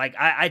Wilson. Like,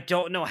 I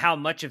don't know how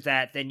much of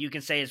that then you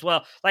can say as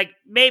well. Like,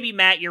 maybe,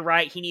 Matt, you're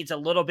right. He needs a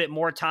little bit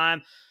more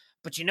time.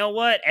 But you know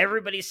what?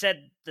 Everybody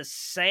said the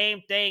same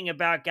thing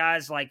about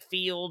guys like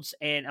Fields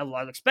and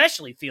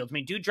especially Fields. I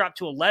mean, dude dropped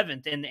to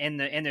 11th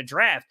in the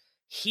draft.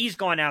 He's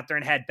gone out there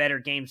and had better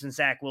games than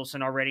Zach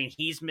Wilson already, and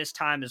he's missed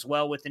time as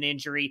well with an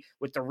injury,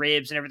 with the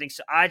ribs and everything.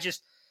 So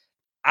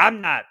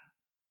I'm not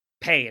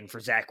paying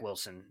for Zach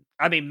Wilson.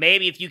 I mean,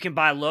 maybe if you can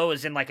buy low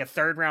as in like a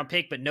 3rd-round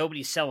pick, but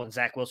nobody's selling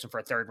Zach Wilson for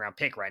a 3rd-round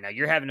pick right now.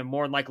 You're having to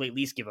more than likely at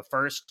least give a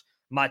first.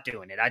 I'm not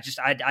doing it.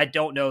 I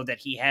don't know that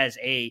he has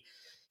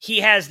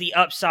the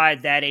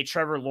upside that a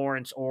Trevor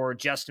Lawrence or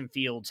Justin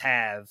Fields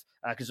have,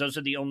 because those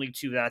are the only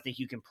 2 that I think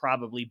you can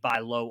probably buy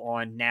low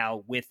on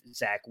now with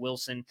Zach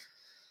Wilson.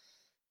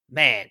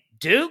 Man,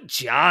 Duke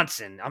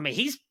Johnson. I mean,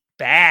 he's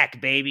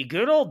back, baby.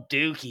 Good old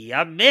Dookie.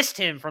 I missed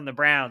him from the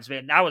Browns,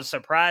 man. I was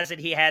surprised that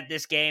he had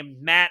this game.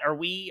 Matt, are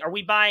we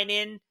buying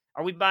in?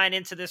 Are we buying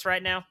into this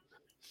right now?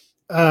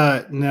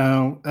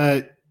 No.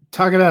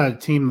 Talk about a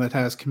team that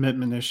has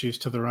commitment issues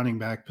to the running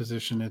back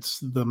position. It's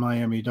the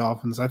Miami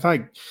Dolphins.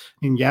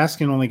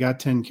 Gaskin only got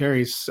 10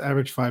 carries,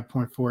 average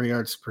 5.4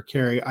 yards per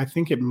carry. I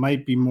think it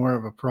might be more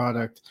of a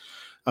product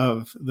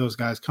of those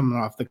guys coming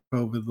off the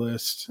COVID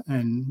list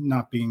and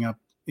not being up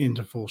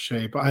into full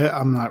shape.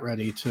 I'm not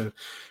ready to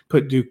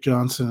put Duke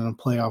Johnson in a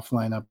playoff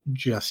lineup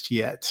just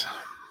yet.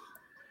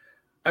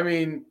 I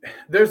mean,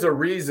 there's a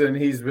reason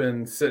he's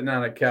been sitting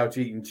on a couch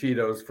eating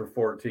Cheetos for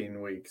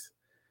 14 weeks.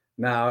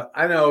 Now,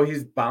 I know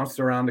he's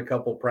bounced around a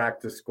couple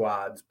practice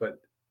squads,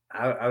 but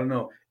I don't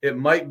know. It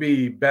might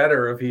be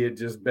better if he had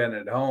just been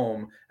at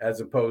home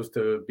as opposed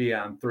to be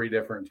on 3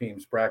 different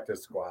teams'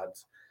 practice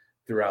squads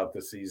throughout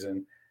the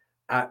season.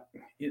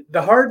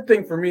 The hard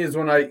thing for me is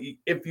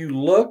if you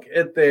look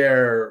at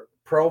their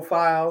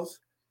profiles,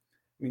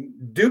 I mean,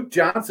 Duke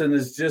Johnson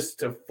is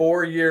just a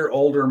 4-year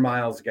older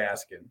Myles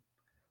Gaskin.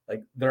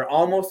 Like, they're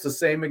almost the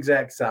same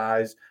exact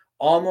size,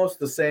 almost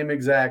the same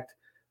exact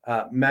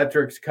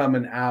metrics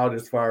coming out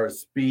as far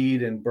as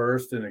speed and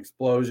burst and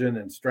explosion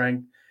and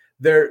strength.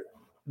 They're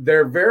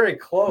very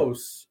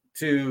close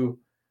to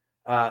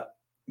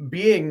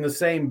being the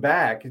same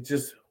back. It's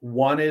just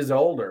one is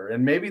older,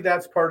 and maybe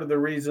that's part of the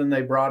reason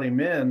they brought him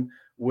in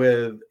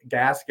with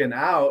Gaskin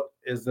out,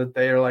 is that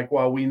they are like,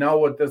 well, we know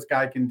what this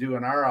guy can do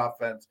in our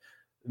offense,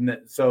 and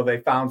so they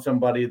found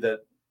somebody that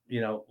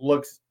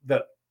looks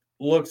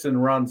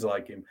and runs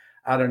like him.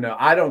 I don't know.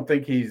 I don't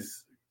think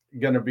he's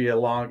going to be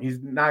he's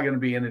not going to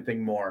be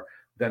anything more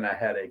than a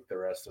headache the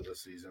rest of the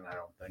season. I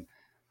don't think.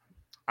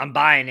 I'm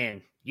buying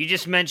in. You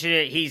just mentioned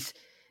it.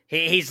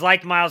 He's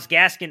like Myles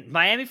Gaskin.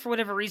 Miami, for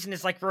whatever reason,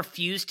 is like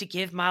refused to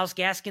give Myles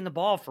Gaskin the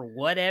ball for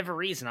whatever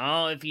reason. I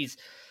don't know if he's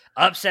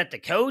upset the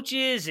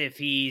coaches, if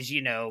he's,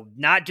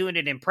 not doing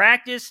it in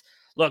practice.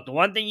 Look, the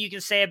one thing you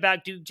can say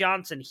about Duke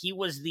Johnson,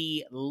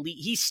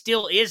 he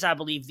still is, I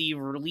believe, the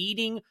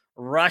leading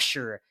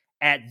rusher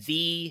at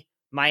the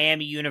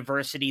Miami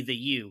University, the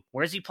U.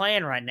 Where's he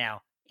playing right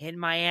now? In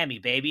Miami,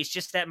 baby. It's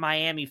just that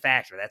Miami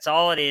factor. That's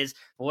all it is.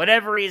 For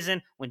whatever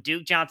reason, when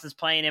Duke Johnson's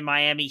playing in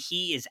Miami,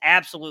 he is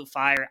absolute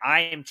fire. I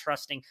am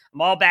trusting.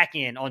 I'm all back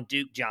in on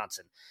Duke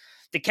Johnson.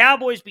 The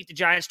Cowboys beat the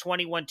Giants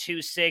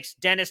 21-6.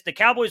 Dennis, the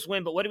Cowboys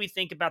win, but what do we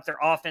think about their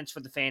offense for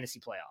the fantasy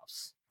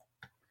playoffs?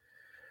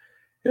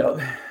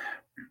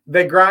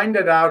 They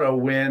grinded out a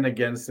win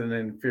against an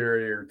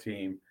inferior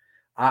team.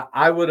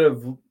 I would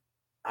have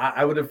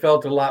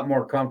felt a lot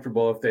more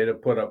comfortable if they'd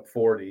have put up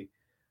 40.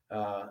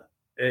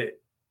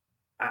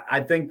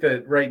 I think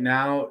that right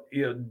now,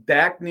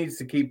 Dak needs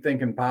to keep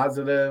thinking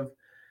positive.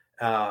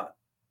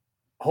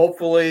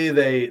 Hopefully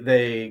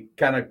they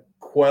kind of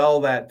quell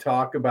that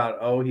talk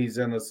about, he's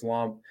in a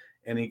slump,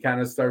 and he kind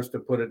of starts to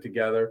put it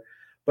together.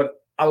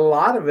 But a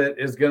lot of it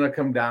is going to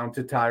come down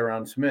to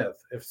Tyron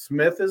Smith. If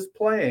Smith is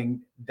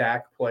playing,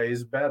 Dak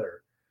plays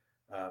better.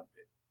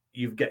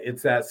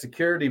 It's that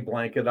security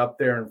blanket up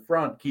there in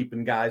front,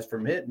 keeping guys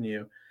from hitting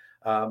you.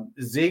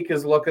 Zeke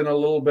is looking a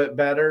little bit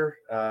better,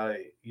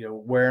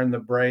 wearing the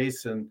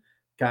brace and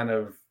kind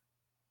of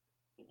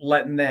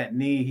letting that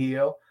knee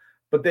heal.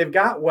 But they've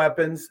got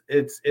weapons.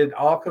 It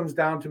all comes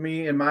down to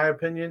me, in my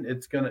opinion.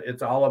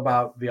 It's all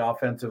about the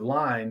offensive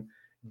line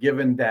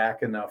giving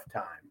Dak enough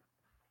time.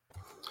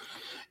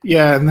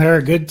 Yeah, and they're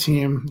a good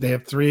team. They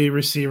have 3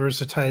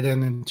 receivers, a tight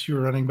end, and 2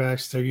 running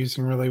backs they're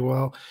using really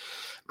well.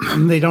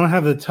 They don't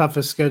have the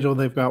toughest schedule.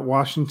 They've got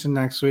Washington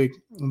next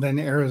week, and then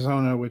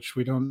Arizona, which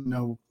we don't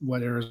know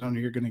what Arizona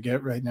you're going to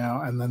get right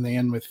now, and then they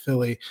end with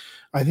Philly.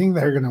 I think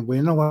they're going to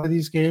win a lot of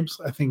these games.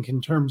 I think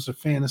in terms of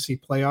fantasy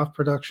playoff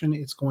production,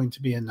 it's going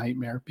to be a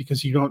nightmare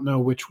because you don't know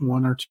which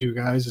 1 or 2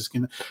 guys is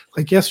going to –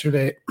 like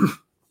yesterday,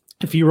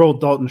 if you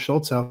rolled Dalton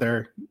Schultz out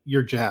there,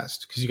 you're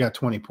jazzed because you got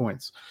 20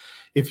 points.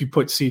 If you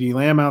put CeeDee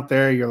Lamb out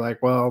there, you're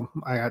like, well,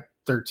 I got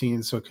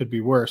 13, so it could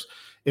be worse.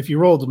 If you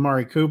rolled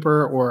Amari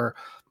Cooper or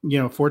 –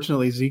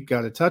 fortunately, Zeke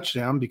got a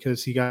touchdown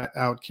because he got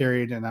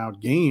out-carried and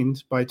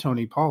outgained by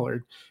Tony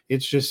Pollard.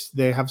 It's just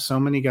they have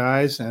so many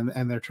guys,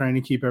 and they're trying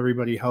to keep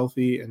everybody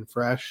healthy and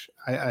fresh.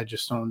 I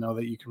just don't know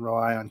that you can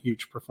rely on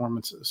huge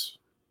performances.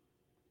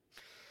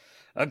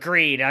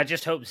 Agreed. I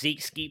just hope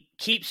Zeke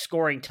keeps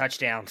scoring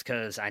touchdowns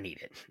because I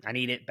need it. I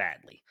need it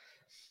badly.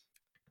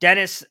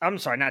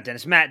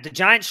 Matt, the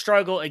Giants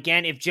struggle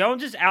again. If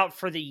Jones is out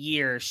for the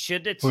year,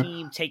 should the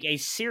team take a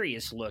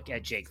serious look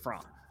at Jake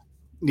Fromm?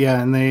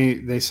 Yeah, and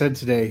they said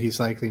today he's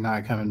likely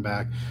not coming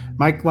back.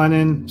 Mike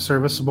Glennon,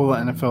 serviceable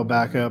NFL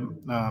backup.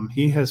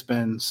 He has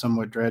been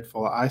somewhat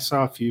dreadful. I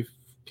saw a few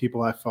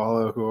people I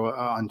follow who are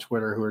on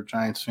Twitter who are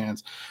Giants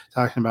fans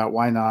talking about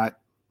why not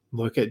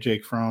look at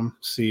Jake Fromm,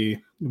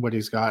 see what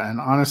he's got.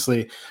 And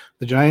honestly,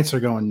 the Giants are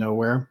going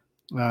nowhere.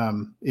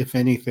 If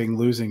anything,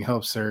 losing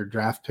helps their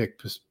draft pick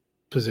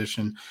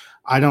position.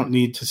 I don't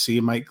need to see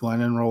Mike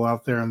Glennon roll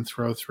out there and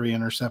throw 3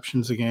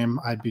 interceptions a game.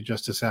 I'd be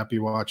just as happy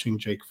watching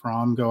Jake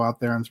Fromm go out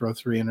there and throw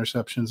 3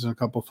 interceptions and a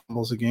couple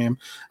fumbles a game.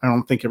 I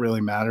don't think it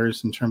really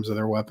matters in terms of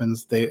their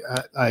weapons.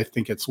 I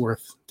think it's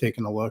worth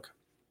taking a look.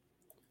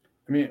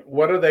 I mean,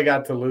 what do they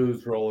got to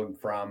lose rolling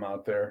Fromm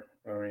out there?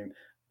 I mean,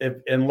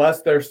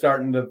 unless they're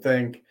starting to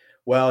think,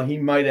 well, he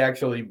might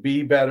actually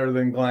be better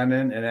than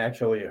Glennon and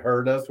actually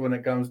hurt us when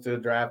it comes to a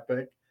draft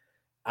pick.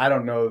 I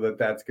don't know that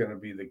that's going to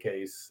be the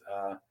case.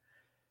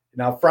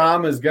 Now,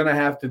 Fromm is going to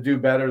have to do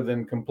better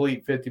than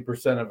complete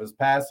 50% of his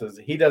passes.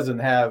 He doesn't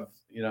have,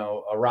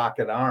 a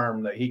rocket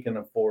arm that he can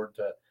afford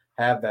to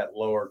have that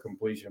lower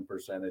completion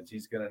percentage.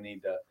 He's going to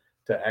need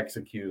to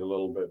execute a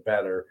little bit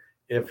better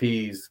if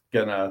he's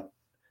going to,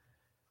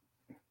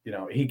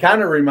 he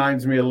kind of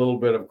reminds me a little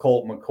bit of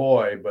Colt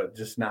McCoy, but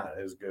just not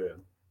as good.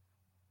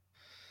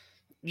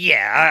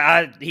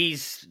 Yeah,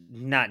 he's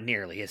not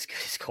nearly as good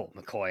as Colt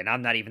McCoy, and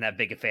I'm not even that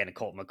big a fan of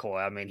Colt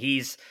McCoy. I mean,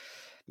 he's,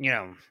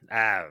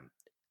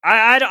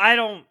 I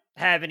don't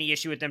have any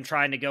issue with them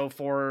trying to go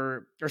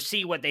for or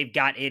see what they've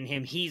got in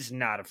him. He's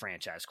not a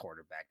franchise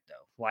quarterback,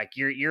 though. Like,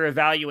 you're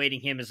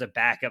evaluating him as a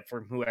backup for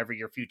whoever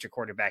your future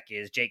quarterback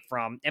is. Jake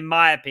Fromm, in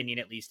my opinion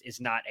at least,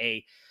 is not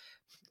a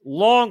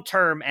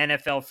long-term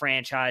NFL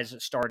franchise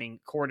starting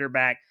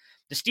quarterback.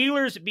 The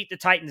Steelers beat the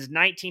Titans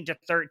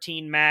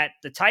 19-13, Matt.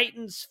 The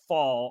Titans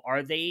fall.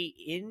 Are they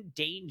in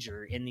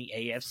danger in the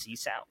AFC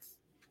South?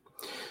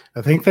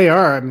 I think they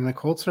are. I mean, the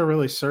Colts are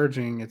really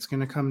surging. It's going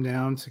to come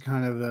down to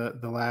kind of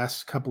the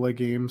last couple of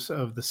games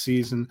of the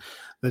season.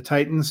 The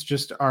Titans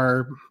just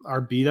are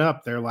beat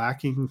up. They're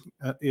lacking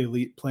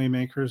elite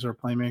playmakers or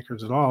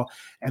playmakers at all.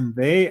 And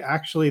they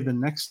actually, the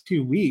next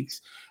 2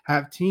 weeks,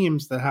 have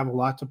teams that have a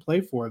lot to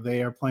play for.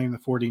 They are playing the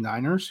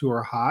 49ers, who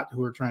are hot,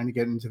 who are trying to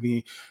get into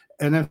the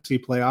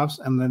NFC playoffs,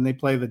 and then they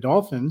play the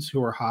Dolphins,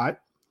 who are hot,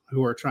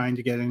 who are trying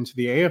to get into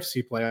the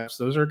AFC playoffs.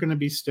 Those are going to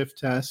be stiff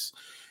tests.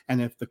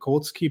 And if the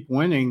Colts keep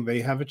winning,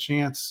 they have a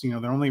chance.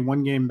 They're only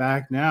one game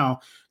back now.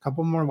 A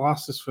couple more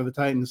losses for the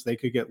Titans, they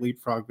could get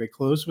leapfrog. They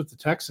closed with the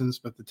Texans,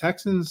 but the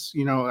Texans,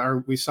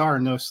 we saw are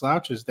no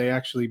slouches. They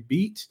actually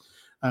beat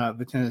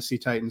the Tennessee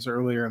Titans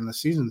earlier in the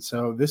season.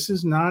 So this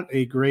is not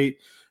a great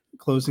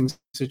closing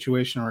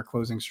situation or a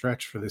closing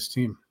stretch for this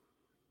team.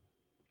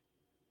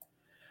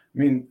 I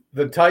mean,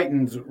 the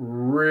Titans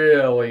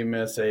really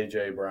miss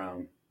A.J.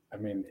 Brown. I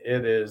mean,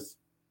 it is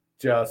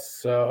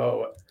just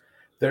so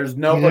 – there's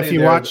nobody if you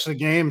there watch the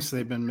games,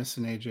 they've been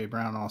missing A.J.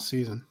 Brown all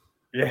season.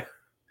 Yeah.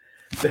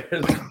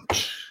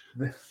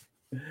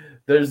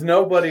 There's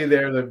nobody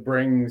there that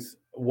brings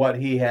what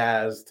he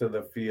has to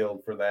the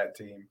field for that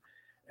team.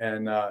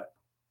 And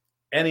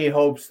any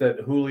hopes that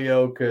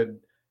Julio could,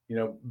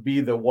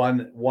 be the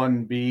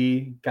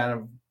 1B kind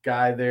of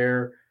guy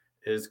there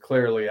is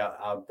clearly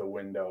out the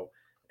window.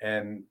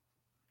 And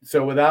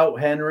so without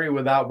Henry,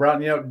 without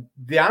Brown,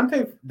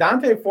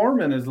 Dante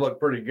Foreman has looked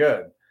pretty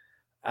good.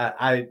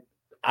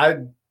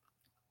 I'd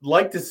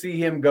like to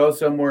see him go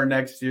somewhere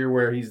next year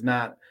where he's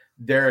not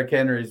Derrick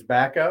Henry's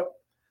backup,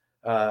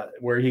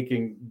 where he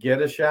can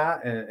get a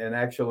shot and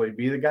actually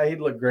be the guy.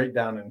 He'd look great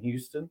down in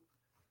Houston.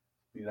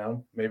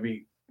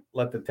 Maybe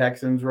let the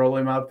Texans roll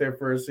him out there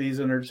for a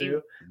season or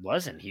two. He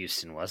was in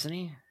Houston, wasn't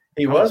he?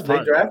 He was.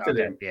 They drafted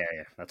him. Yeah,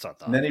 that's what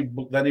I thought.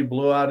 And then he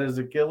blew out his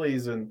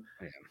Achilles, and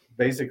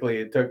basically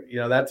it took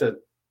that's a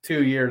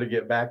 2 year to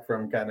get back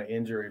from kind of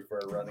injury for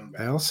a running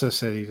back. I also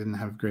said he didn't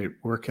have great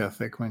work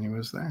ethic when he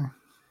was there.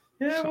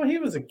 Yeah, well, he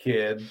was a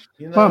kid.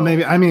 Well,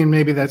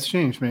 maybe that's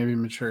changed. Maybe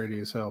maturity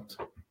has helped.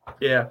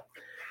 Yeah.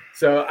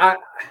 So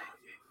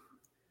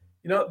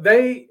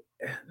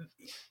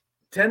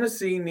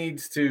Tennessee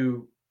needs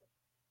to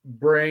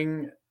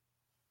bring.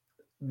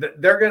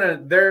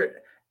 They're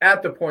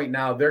at the point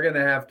now. They're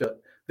gonna have to.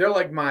 They're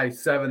like my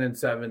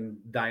 7-7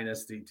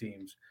 dynasty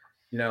teams.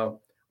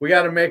 We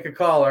got to make a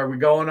call. Are we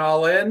going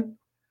all in,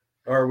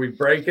 or are we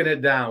breaking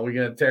it down? We're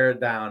gonna tear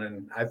it down.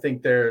 And I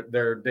think they're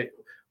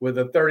with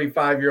a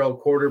 35-year-old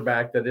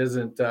quarterback that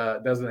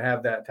doesn't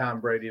have that Tom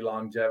Brady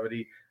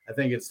longevity. I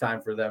think it's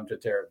time for them to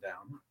tear it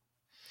down.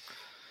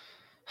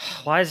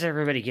 Why is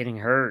everybody getting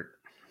hurt?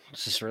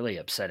 It's just really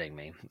upsetting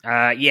me.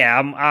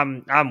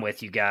 I'm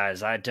with you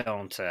guys. I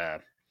don't.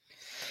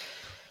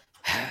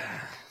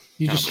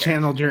 You just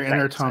channeled your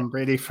inner Tom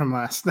Brady from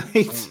last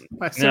night.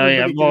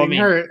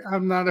 Hurt.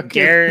 I'm not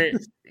okay.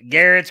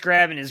 Garrett's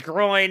grabbing his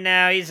groin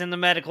now. He's in the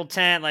medical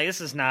tent. Like,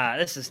 this is not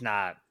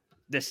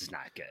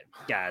good,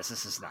 guys.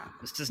 This is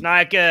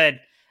not good.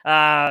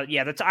 I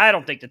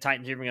don't think the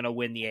Titans are even going to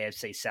win the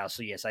AFC South.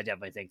 So yes, I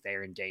definitely think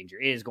they're in danger.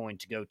 It is going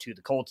to go to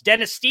the Colts.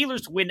 Dennis,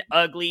 Steelers win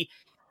ugly.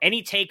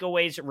 Any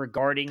takeaways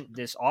regarding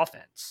this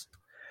offense?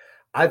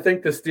 I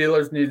think the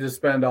Steelers need to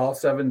spend all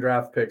 7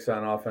 draft picks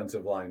on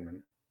offensive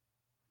linemen.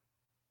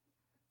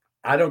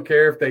 I don't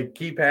care if they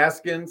keep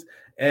Haskins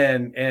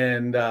and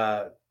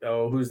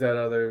who's that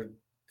other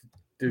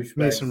douchebag?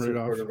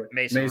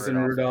 Mason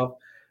Rudolph.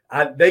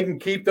 They can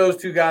keep those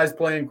 2 guys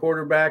playing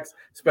quarterbacks,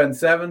 spend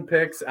 7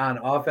 picks on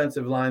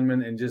offensive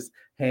linemen, and just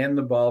hand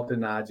the ball to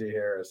Najee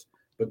Harris.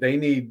 But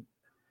they've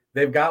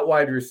got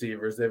wide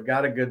receivers. They've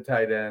got a good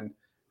tight end.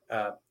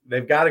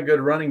 They've got a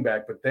good running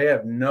back, but they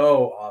have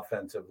no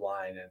offensive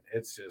line. And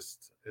it's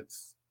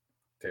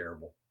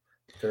terrible,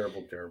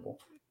 terrible, terrible.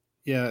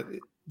 Yeah.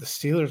 The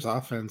Steelers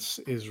offense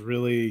is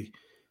really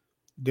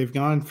 – they've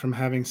gone from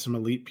having some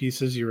elite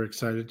pieces you were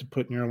excited to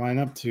put in your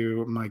lineup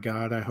to, my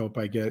God, I hope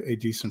I get a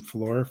decent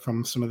floor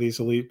from some of these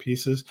elite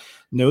pieces.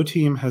 No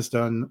team has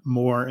done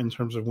more in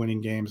terms of winning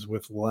games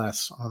with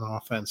less on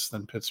offense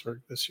than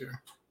Pittsburgh this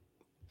year.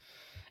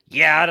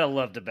 Yeah, I'd have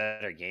loved a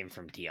better game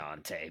from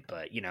Deontay,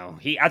 but,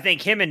 I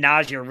think him and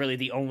Najee are really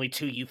the only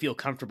 2 you feel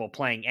comfortable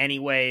playing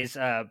anyways.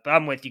 But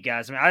I'm with you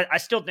guys. I mean, I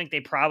still think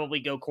they probably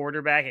go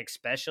quarterback,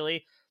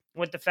 especially –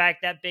 with the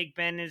fact that Big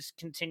Ben is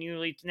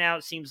continually now,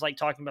 it seems like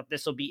talking about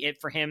this will be it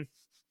for him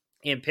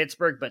in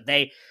Pittsburgh, but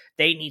they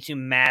need to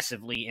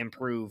massively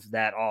improve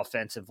that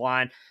offensive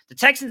line. The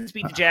Texans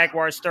beat the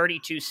Jaguars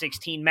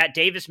 32-16. Matt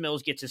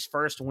Davis-Mills gets his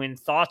first win.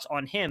 Thoughts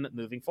on him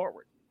moving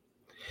forward?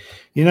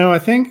 I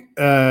think,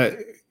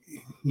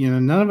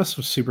 none of us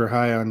was super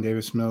high on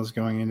Davis-Mills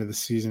going into the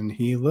season.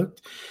 He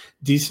looked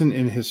decent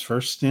in his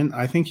first stint.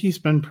 I think he's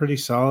been pretty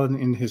solid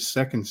in his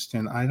second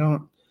stint.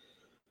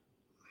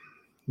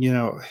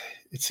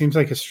 It seems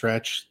like a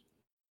stretch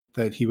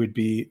that he would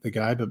be the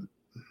guy, but,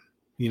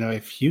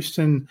 if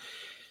Houston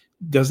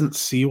doesn't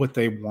see what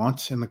they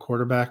want in the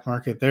quarterback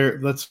market,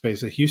 let's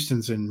face it,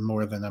 Houston's in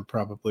more than a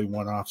probably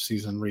one-off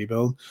season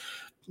rebuild.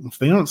 If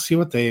they don't see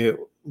what they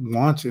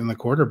want in the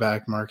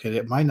quarterback market,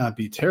 it might not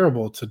be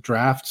terrible to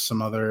draft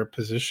some other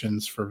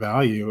positions for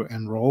value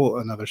and roll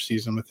another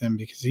season with him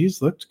because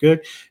he's looked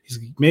good. He's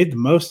made the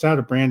most out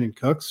of Brandon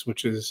Cooks,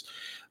 which is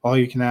all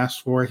you can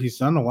ask for. He's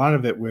done a lot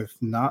of it with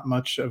not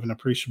much of an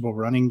appreciable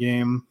running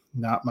game,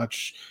 not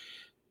much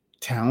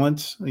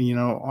talent,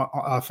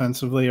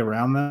 offensively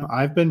around them.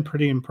 I've been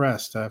pretty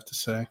impressed, I have to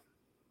say.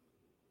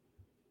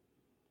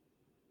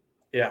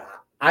 Yeah,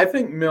 I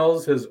think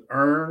Mills has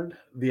earned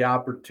the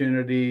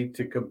opportunity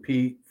to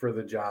compete for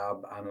the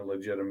job on a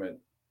legitimate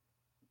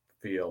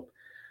field.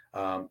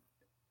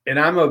 And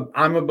I'm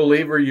a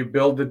believer you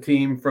build the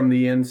team from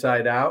the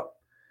inside out.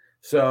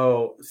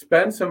 So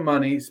spend some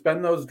money,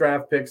 spend those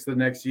draft picks the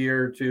next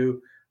year or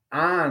two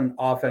on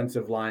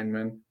offensive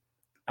linemen,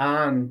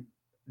 on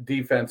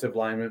defensive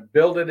linemen,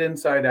 build it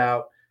inside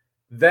out,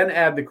 then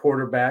add the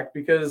quarterback,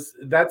 because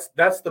that's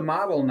the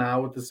model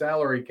now with the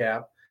salary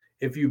cap.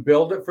 If you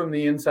build it from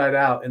the inside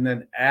out and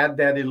then add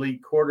that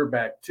elite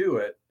quarterback to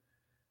it,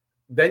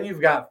 then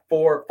you've got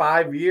 4 or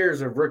 5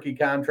 years of rookie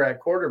contract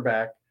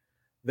quarterback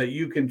that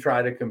you can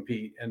try to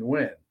compete and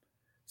win.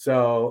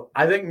 So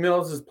I think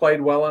Mills has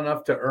played well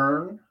enough to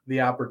earn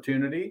the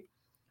opportunity.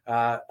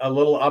 A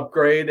little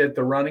upgrade at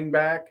the running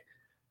back.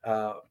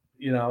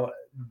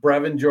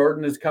 Brevin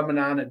Jordan is coming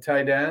on at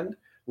tight end.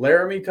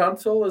 Laramie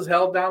Tunsil is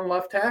held down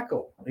left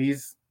tackle.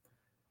 He's,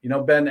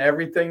 been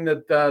everything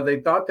that they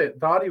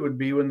thought he would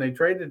be when they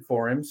traded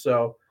for him.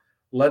 So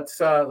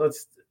let's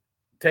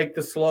take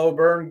the slow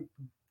burn.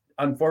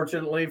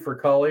 Unfortunately for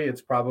Culley,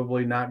 it's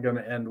probably not going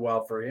to end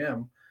well for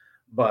him.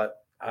 But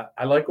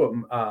I like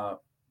what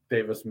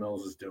Davis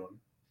Mills is doing.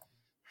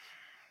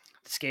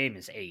 This game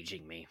is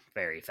aging me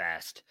very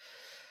fast.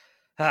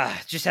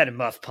 Just had a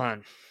muff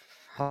punt.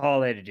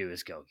 All they had to do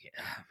is go get.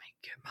 Oh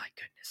my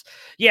goodness.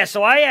 Yeah,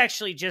 so I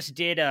actually just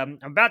did. I'm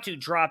about to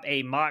drop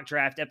a mock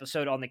draft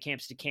episode on the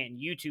Campus to Canton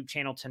YouTube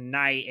channel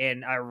tonight,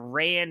 and I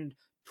ran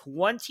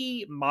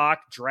 20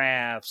 mock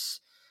drafts.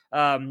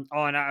 I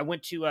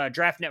went to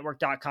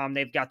draftnetwork.com.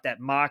 They've got that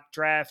mock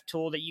draft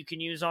tool that you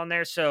can use on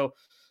there. So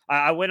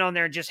I went on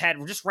there and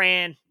just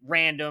ran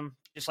random,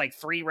 just like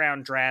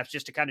 3-round drafts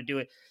just to kind of do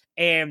it.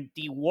 And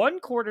the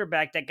one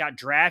quarterback that got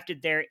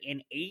drafted there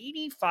in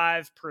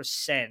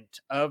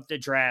 85% of the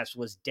drafts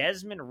was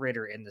Desmond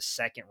Ridder in the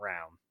second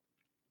round.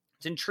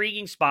 It's an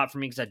intriguing spot for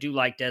me because I do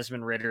like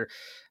Desmond Ridder.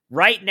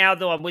 Right now,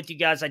 though, I'm with you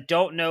guys. I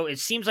don't know. It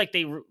seems like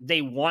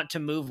they want to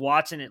move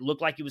Watson. It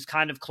looked like he was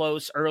kind of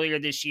close earlier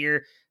this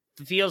year.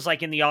 It feels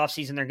like in the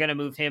offseason they're going to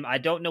move him. I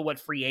don't know what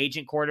free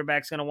agent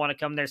quarterback's going to want to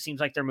come there. Seems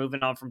like they're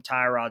moving on from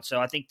Tyrod.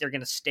 So I think they're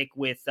going to stick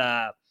with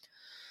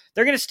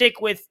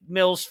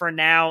Mills for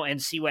now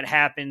and see what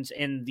happens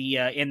in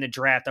the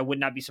draft. I would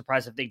not be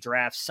surprised if they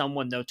draft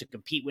someone, though, to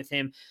compete with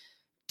him.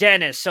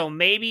 Dennis, so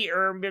maybe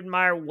Urban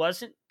Meyer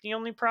wasn't the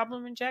only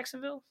problem in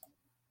Jacksonville?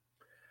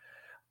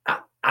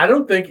 I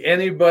don't think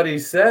anybody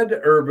said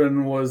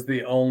Urban was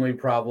the only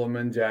problem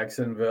in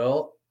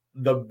Jacksonville.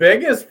 The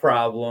biggest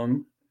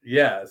problem,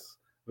 yes.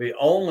 The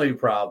only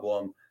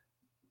problem,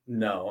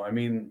 no. I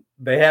mean,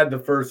 they had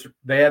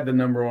the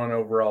number 1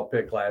 overall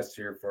pick last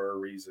year for a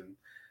reason.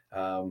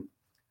 So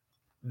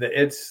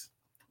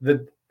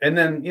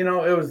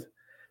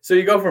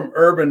you go from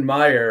Urban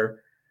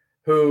Meyer,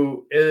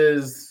 who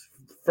is,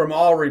 from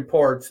all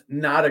reports,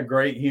 not a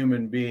great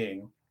human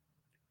being,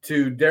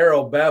 to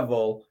Darrell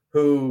Bevell,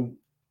 who,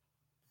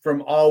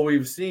 from all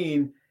we've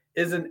seen,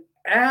 is an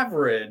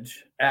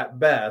average at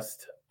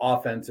best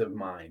offensive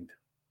mind.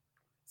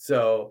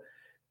 So,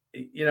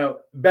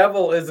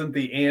 Bevell isn't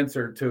the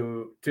answer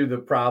to the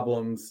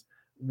problems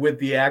with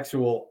the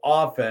actual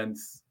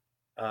offense.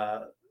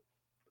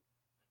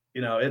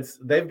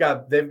 They've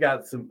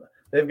got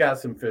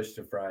some fish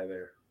to fry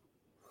there.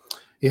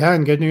 Yeah,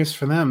 and good news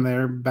for them.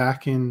 They're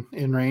back in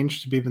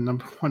range to be the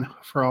number 1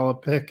 overall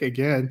pick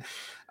again.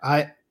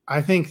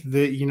 I think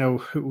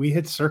that, we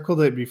had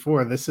circled it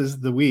before. This is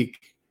the week.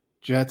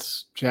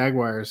 Jets,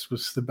 Jaguars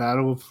was the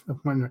battle of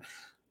when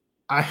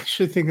I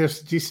actually think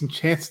there's a decent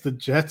chance the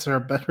Jets are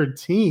a better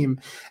team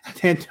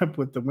and end up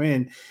with the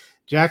win.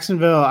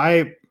 Jacksonville,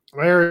 I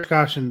urge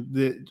caution.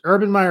 The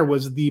Urban Meyer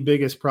was the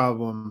biggest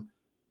problem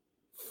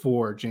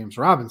for James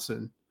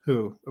Robinson,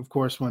 who, of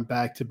course, went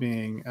back to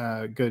being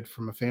good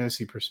from a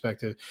fantasy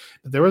perspective.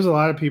 But there was a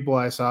lot of people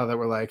I saw that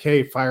were like,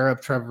 hey, fire up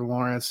Trevor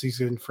Lawrence.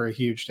 He's in for a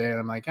huge day. And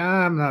I'm like,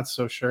 I'm not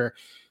so sure.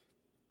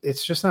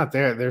 It's just not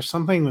there. There's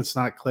something that's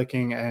not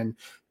clicking. And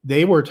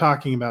they were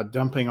talking about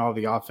dumping all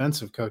the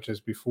offensive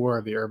coaches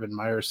before the Urban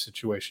Meyer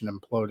situation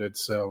imploded.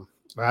 So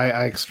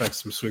I expect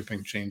some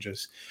sweeping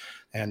changes.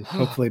 And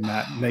hopefully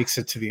Matt makes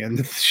it to the end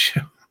of the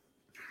show.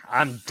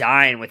 I'm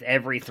dying with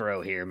every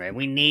throw here, man.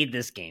 We need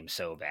this game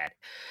so bad.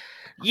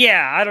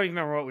 Yeah, I don't even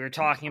remember what we were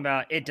talking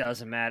about. It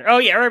doesn't matter. Oh,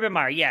 yeah, Urban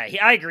Meyer. Yeah,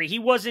 I agree. He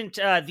wasn't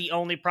the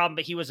only problem,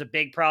 but he was a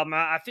big problem.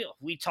 I feel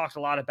we talked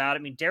a lot about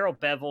it. I mean, Darrell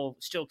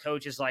Bevell still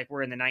coaches like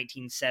we're in the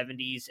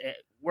 1970s.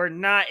 We're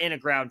not in a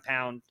ground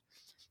pound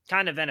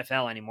kind of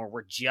NFL anymore.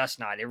 We're just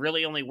not. It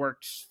really only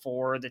worked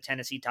for the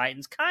Tennessee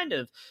Titans, kind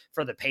of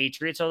for the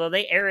Patriots, although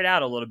they air it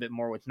out a little bit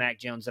more with Mac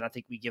Jones than I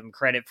think we give them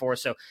credit for.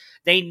 So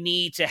they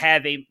need to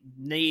have a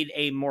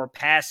more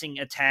passing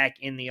attack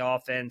in the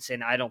offense,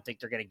 and I don't think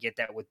they're going to get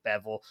that with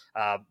Bevell.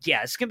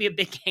 It's going to be a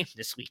big game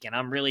this weekend.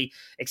 I'm really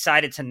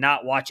excited to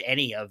not watch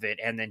any of it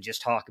and then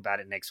just talk about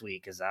it next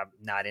week because I'm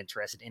not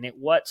interested in it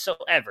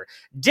whatsoever.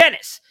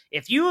 Dennis,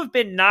 if you have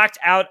been knocked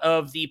out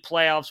of the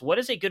playoffs, what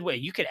is a good way?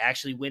 You could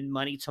actually win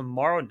money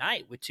tomorrow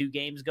night with 2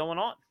 games going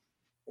on.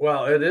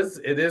 Well, it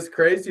is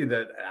crazy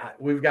that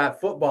we've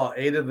got football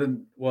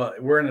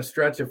we're in a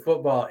stretch of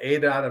football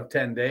 8 out of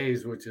 10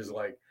 days, which is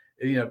like,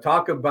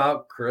 talk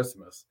about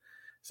Christmas.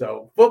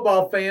 So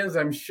football fans,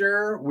 I'm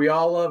sure we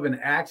all love an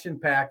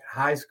action-packed,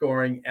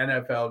 high-scoring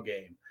NFL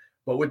game.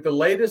 But with the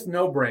latest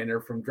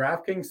no-brainer from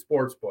DraftKings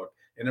Sportsbook,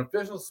 an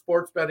official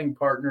sports betting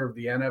partner of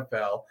the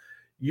NFL,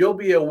 you'll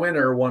be a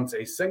winner once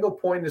a single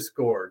point is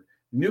scored.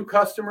 New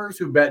customers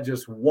who bet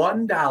just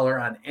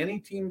 $1 on any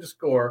team to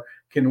score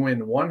can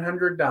win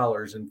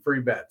 $100 in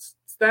free bets.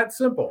 It's that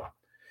simple.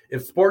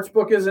 If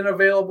Sportsbook isn't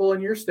available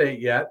in your state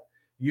yet,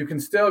 you can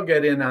still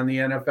get in on the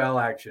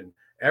NFL action.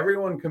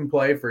 Everyone can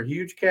play for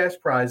huge cash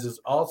prizes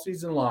all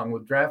season long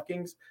with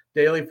DraftKings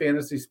Daily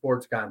Fantasy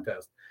Sports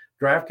Contest.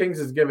 DraftKings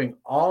is giving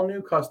all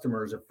new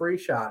customers a free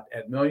shot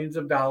at millions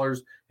of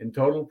dollars in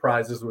total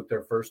prizes with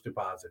their first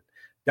deposit.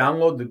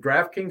 Download the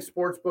DraftKings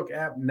Sportsbook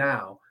app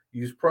now.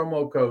 Use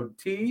promo code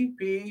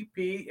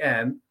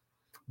TPPN.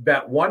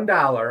 Bet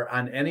 $1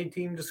 on any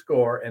team to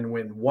score and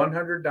win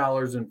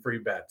 $100 in free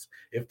bets.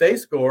 If they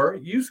score,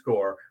 you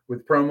score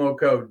with promo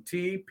code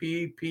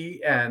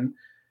TPPN.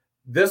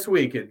 This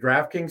week at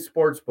DraftKings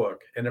Sportsbook,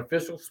 an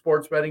official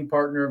sports betting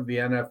partner of the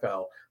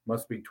NFL.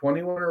 Must be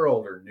 21 or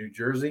older. New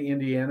Jersey,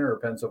 Indiana, or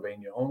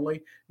Pennsylvania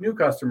only. New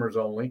customers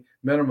only.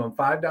 Minimum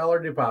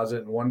 $5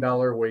 deposit and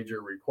 $1 wager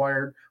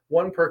required.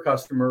 One per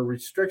customer.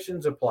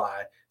 Restrictions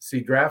apply.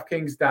 See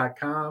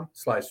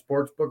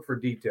DraftKings.com/sportsbook for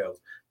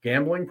details.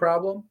 Gambling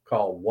problem?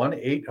 Call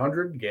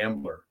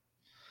 1-800-GAMBLER.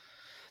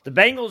 The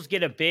Bengals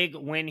get a big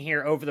win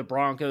here over the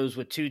Broncos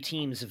with two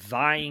teams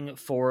vying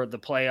for the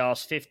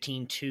playoffs,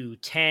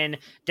 15-10.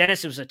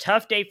 Dennis, it was a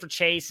tough day for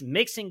Chase.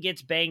 Mixon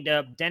gets banged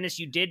up. Dennis,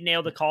 you did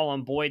nail the call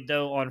on Boyd,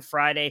 though, on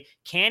Friday.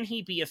 Can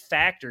he be a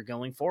factor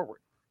going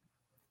forward?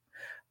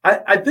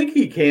 I think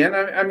he can.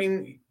 I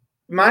mean,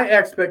 my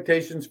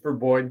expectations for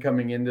Boyd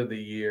coming into the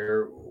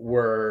year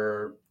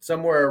were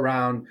somewhere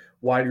around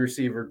wide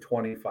receiver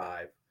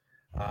 25.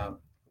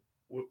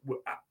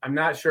 I'm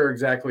not sure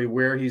exactly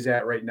where he's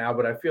at right now,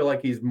 but I feel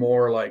like he's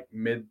more like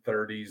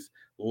mid-30s,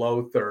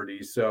 low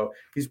 30s. So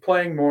he's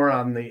playing more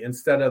on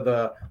instead of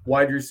the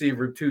wide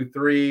receiver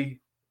 2-3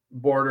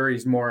 border,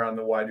 he's more on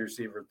the wide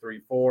receiver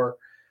 3-4.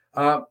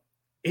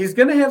 He's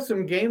going to have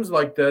some games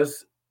like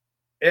this.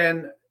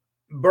 And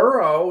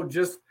Burrow,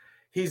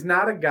 he's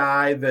not a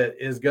guy that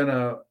is going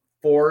to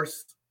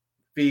force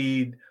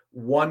feed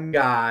one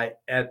guy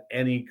at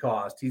any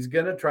cost. He's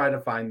going to try to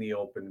find the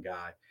open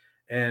guy.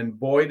 And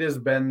Boyd has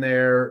been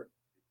there,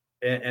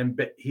 and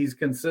he's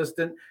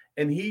consistent,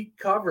 and he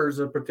covers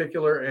a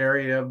particular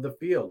area of the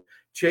field.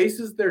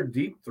 Chase is their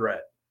deep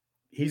threat.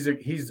 He's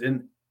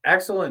an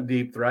excellent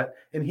deep threat,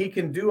 and he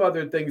can do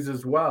other things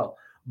as well.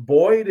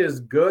 Boyd is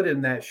good in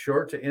that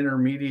short to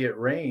intermediate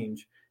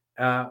range.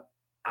 I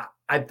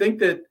think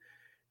that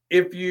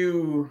if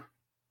you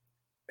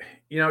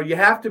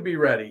have to be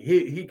ready.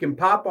 He can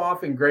pop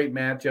off in great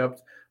matchups,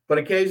 but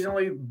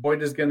occasionally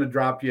Boyd is going to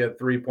drop you a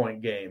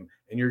 3-point game,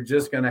 and you're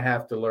just going to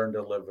have to learn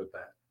to live with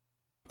that.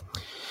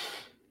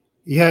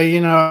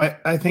 Yeah,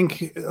 I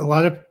think a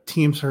lot of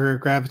teams are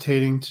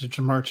gravitating to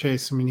Jamar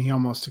Chase. I mean, he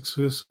almost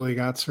exclusively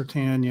got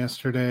Surtain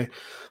yesterday,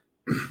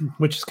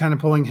 which is kind of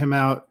pulling him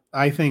out.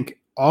 I think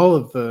all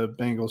of the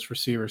Bengals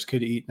receivers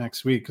could eat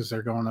next week because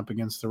they're going up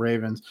against the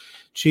Ravens.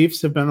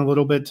 Chiefs have been a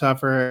little bit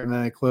tougher, and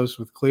then they close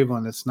with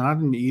Cleveland. It's not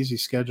an easy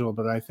schedule,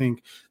 but I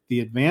think the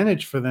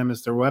advantage for them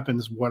is their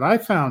weapons. What I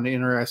found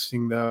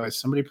interesting, though, is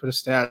somebody put a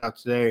stat out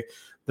today.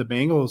 The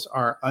Bengals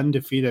are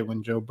undefeated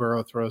when Joe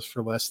Burrow throws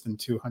for less than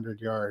 200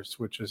 yards,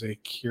 which is a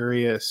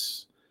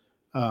curious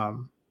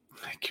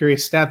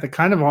stat that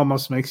kind of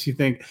almost makes you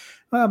think,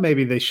 well,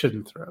 maybe they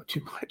shouldn't throw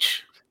too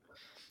much.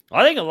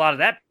 Well, I think a lot of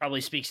that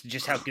probably speaks to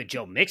just how good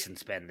Joe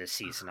Mixon's been this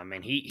season. I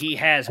mean, he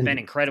has been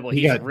incredible.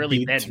 He's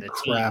really been the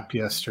crap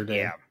team yesterday.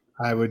 Yeah.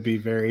 I would be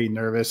very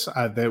nervous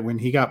that when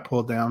he got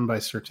pulled down by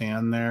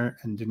Surtain there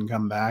and didn't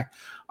come back,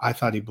 I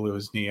thought he blew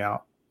his knee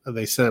out.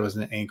 They said it was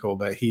an ankle,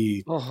 but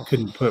he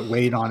couldn't put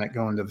weight on it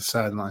going to the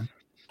sideline.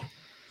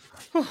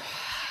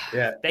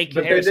 Yeah, thank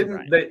you.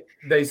 But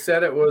they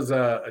said it was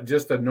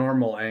just a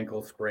normal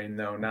ankle sprain,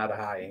 though, not a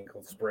high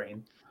ankle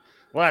sprain.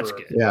 Well, that's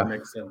good. Yeah.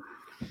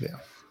 Yeah.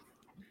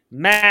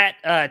 Matt,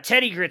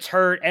 Teddy Grit's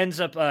hurt, ends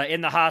up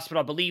in the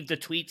hospital. I believe the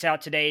tweets out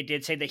today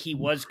did say that he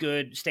was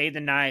good, stayed the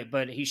night,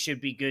 but he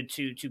should be good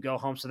to go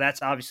home. So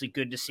that's obviously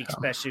good to see,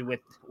 especially with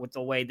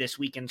the way this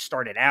weekend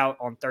started out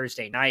on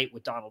Thursday night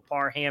with Donald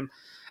Parham.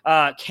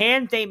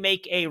 Can they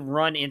make a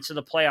run into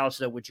the playoffs,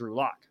 though, with Drew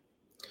Lock?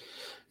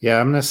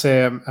 Yeah, I'm going to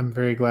say I'm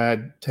very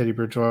glad Teddy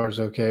Bridgewater's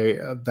okay.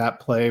 That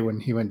play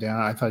when he went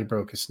down, I thought he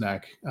broke his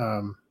neck.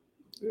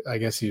 I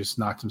guess he just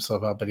knocked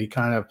himself out, but he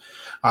kind of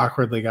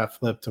awkwardly got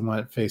flipped and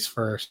went face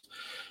first.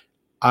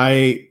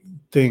 I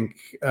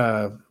think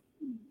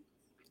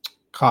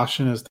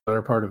caution is the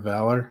better part of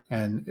valor.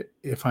 And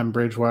if I'm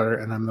Bridgewater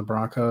and I'm the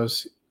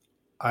Broncos,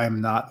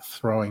 I'm not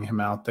throwing him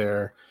out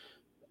there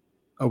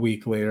a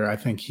week later. I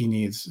think he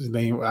needs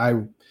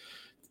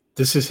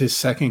this is his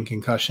second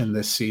concussion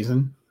this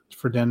season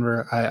for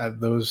Denver.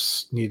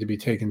 Those need to be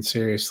taken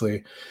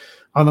seriously.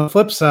 On the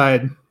flip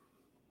side,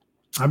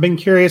 I've been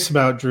curious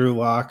about Drew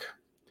Lock,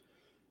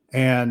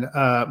 and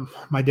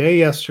my day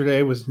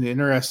yesterday was an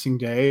interesting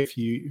day. If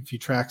you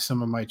track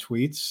some of my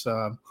tweets,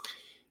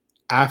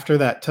 after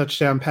that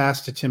touchdown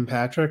pass to Tim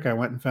Patrick, I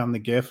went and found the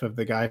GIF of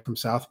the guy from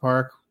South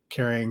Park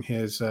carrying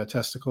his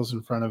testicles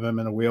in front of him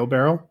in a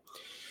wheelbarrow,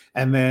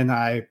 and then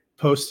I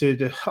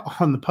posted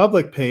on the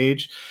public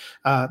page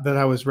that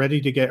I was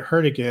ready to get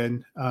hurt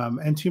again.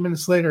 And 2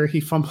 minutes later, he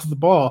fumbled the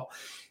ball.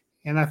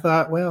 And I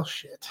thought, well,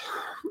 shit.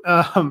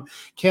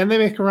 Can they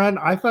make a run?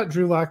 I thought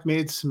Drew Lock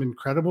made some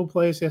incredible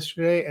plays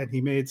yesterday, and he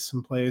made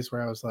some plays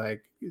where I was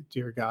like,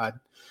 dear God,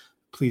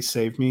 please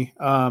save me.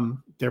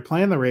 They're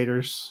playing the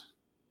Raiders.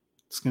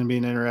 It's going to be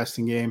an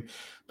interesting game.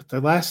 But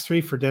the last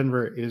three for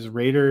Denver is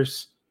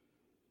Raiders,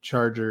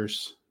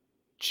 Chargers,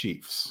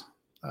 Chiefs.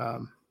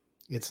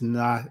 It's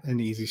not an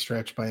easy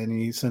stretch by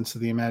any sense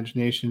of the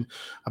imagination.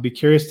 I'll be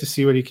curious to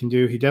see what he can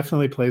do. He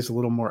definitely plays a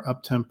little more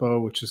up-tempo,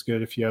 which is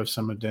good if you have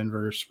some of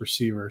Denver's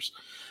receivers.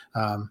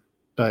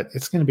 But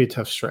it's going to be a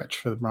tough stretch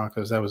for the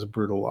Broncos. That was a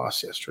brutal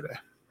loss yesterday.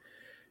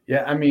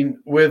 Yeah, I mean,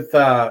 with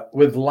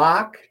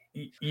Locke,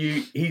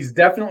 he's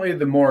definitely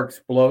the more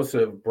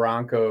explosive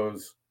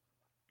Broncos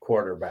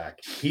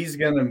quarterback. He's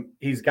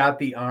got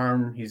the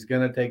arm. He's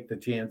going to take the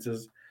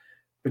chances.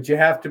 But you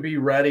have to be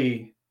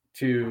ready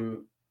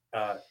to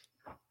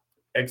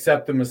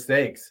accept the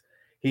mistakes.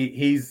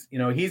 He's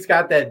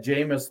got that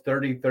Jameis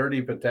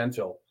 30-30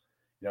 potential.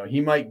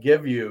 He might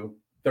give you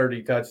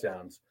 30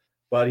 touchdowns,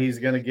 but he's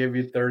going to give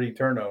you 30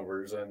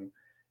 turnovers, and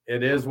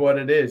it is what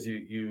it is.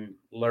 You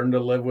learn to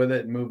live with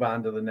it and move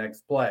on to the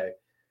next play.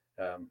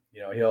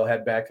 He'll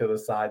head back to the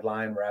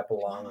sideline, rap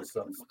along with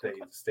some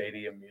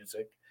stadium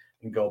music,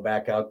 and go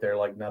back out there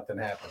like nothing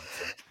happened.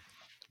 So.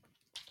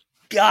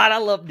 God, I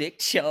love Nick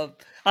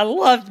Chubb. I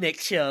love Nick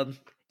Chubb.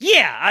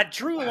 Yeah,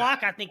 Drew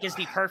Lock, I think, is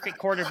the perfect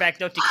quarterback,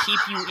 though, to keep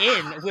you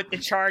in with the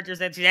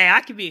Chargers. And today,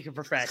 I could be a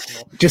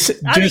professional.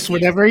 Just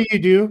whatever you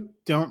do,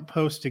 don't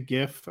post a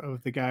GIF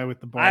of the guy with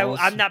the balls.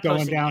 I'm not going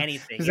posting down,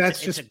 anything. Because that's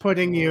just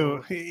putting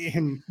you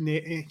in,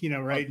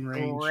 right in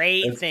range.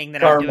 Great thing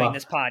that karma. I'm doing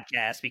this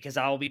podcast, because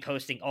I will be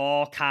posting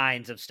all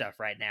kinds of stuff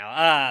right now.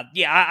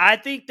 I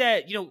think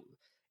that,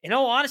 in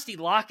all honesty,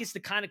 Locke is the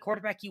kind of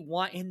quarterback you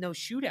want in those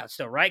shootouts,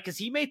 though, right? Because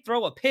he may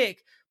throw a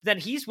pick, then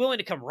he's willing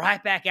to come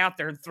right back out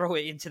there and throw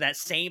it into that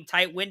same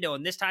tight window,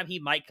 and this time he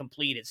might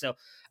complete it. So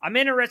I'm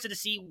interested to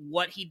see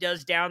what he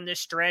does down this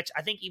stretch.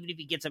 I think even if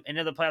he gets him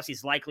into the playoffs,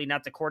 he's likely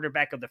not the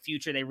quarterback of the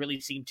future. They really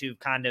seem to have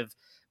kind of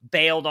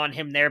bailed on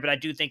him there, but I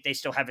do think they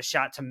still have a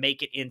shot to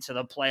make it into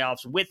the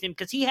playoffs with him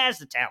because he has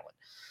the talent.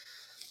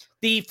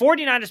 The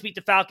 49ers beat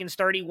the Falcons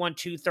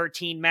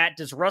 31-13. Matt,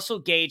 does Russell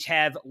Gage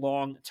have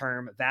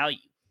long-term value?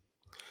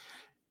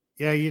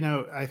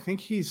 Yeah, I think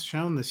he's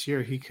shown this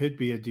year he could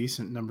be a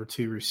decent number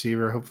 2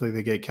 receiver. Hopefully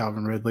they get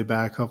Calvin Ridley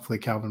back. Hopefully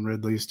Calvin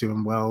Ridley's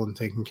doing well and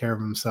taking care of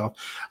himself.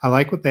 I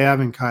like what they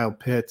have in Kyle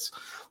Pitts.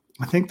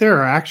 I think there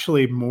are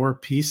actually more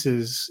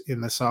pieces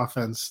in this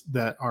offense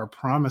that are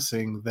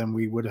promising than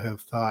we would have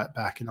thought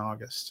back in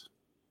August.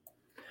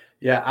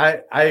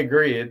 Yeah, I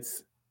agree.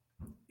 It's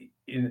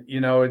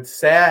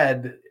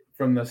sad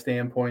from the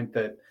standpoint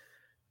that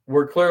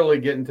we're clearly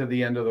getting to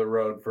the end of the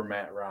road for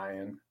Matt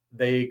Ryan.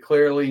 They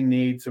clearly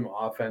need some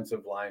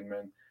offensive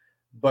linemen,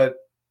 but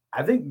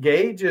I think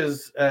Gage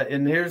is,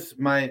 and here's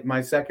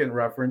my second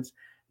reference,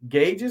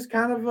 Gage is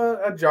kind of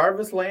a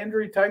Jarvis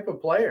Landry type of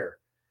player.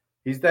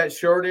 He's that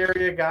short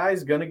area guy.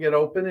 He's going to get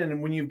open,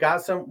 and when you've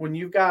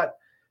got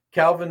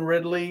Calvin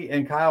Ridley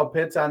and Kyle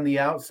Pitts on the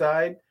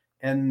outside,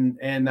 and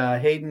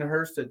Hayden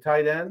Hurst at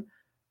tight end,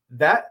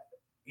 that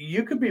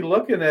you could be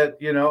looking at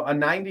a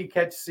 90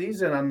 catch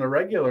season on the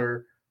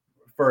regular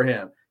for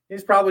him.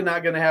 He's probably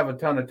not going to have a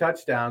ton of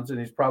touchdowns, and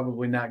he's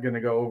probably not going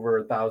to go over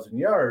 1,000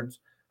 yards,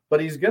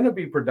 but he's going to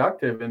be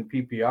productive in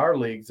PPR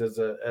leagues as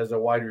a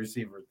wide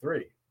receiver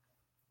 3.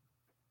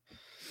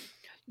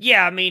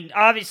 Yeah, I mean,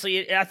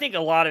 obviously, I think a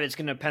lot of it's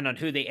going to depend on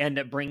who they end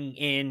up bringing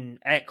in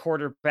at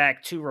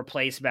quarterback to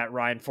replace Matt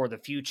Ryan for the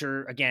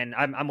future. Again,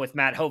 I'm with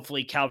Matt.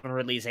 Hopefully, Calvin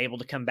Ridley is able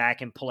to come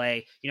back and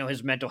play.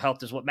 His mental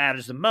health is what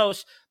matters the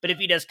most. But if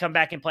he does come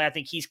back and play, I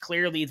think he's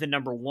clearly the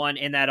number 1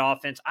 in that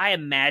offense. I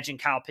imagine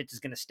Kyle Pitts is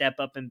going to step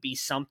up and be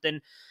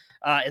something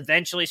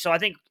eventually. So I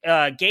think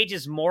Gage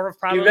is more of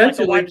probably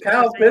eventually.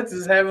 Kyle Pitts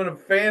is having a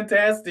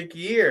fantastic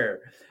year.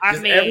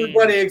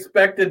 Everybody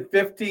expected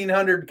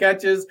 1,500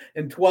 catches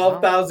and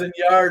 12,000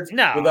 yards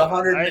with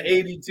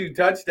 182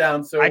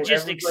 touchdowns. So I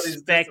just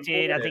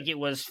expected, I think it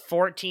was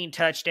 14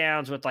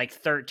 touchdowns with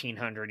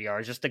 1,300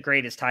 yards. Just the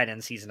greatest tight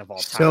end season of all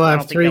time. Still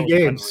have 3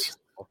 games.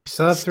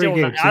 I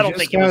don't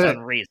think it was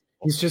unreasonable.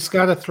 He's just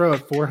got to throw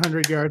it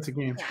 400 yards a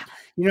game.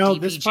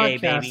 This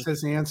podcast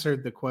has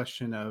answered the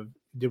question of,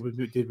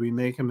 did we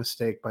make a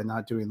mistake by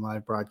not doing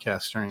live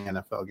broadcasts during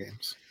NFL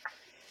games?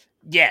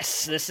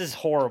 Yes, this is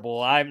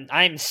horrible.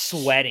 I'm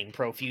sweating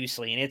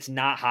profusely, and it's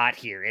not hot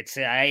here.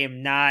 I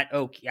am not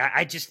okay.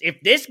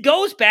 If this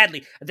goes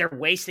badly, they're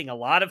wasting a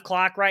lot of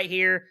clock right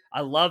here.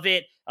 I love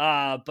it.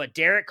 But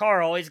Derek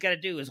Carr, all he's got to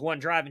do is one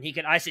drive,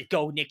 and I said,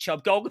 go, Nick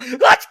Chubb, go.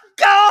 Let's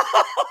go!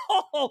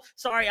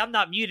 Sorry, I'm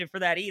not muted for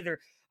that either.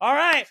 All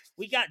right,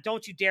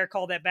 don't you dare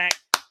call that back.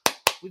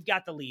 We've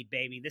got the lead,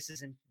 baby. This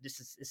is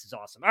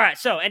awesome. All right.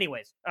 So,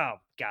 anyways, oh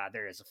God,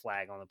 there is a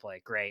flag on the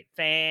play. Great,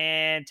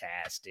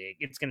 fantastic.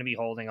 It's going to be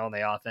holding on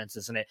the offense,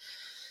 isn't it?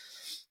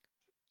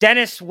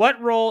 Dennis,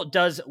 what role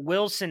does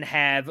Wilson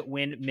have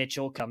when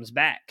Mitchell comes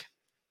back?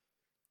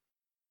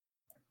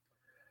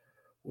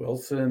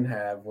 Wilson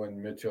have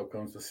when Mitchell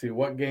comes to see.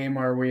 What game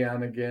are we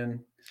on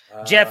again?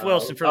 Jeff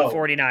Wilson for the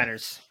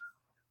 49ers.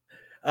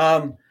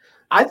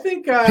 I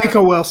think pick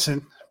a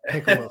Wilson.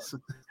 Pick a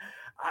Wilson.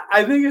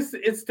 I think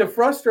it's to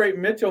frustrate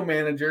Mitchell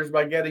managers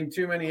by getting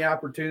too many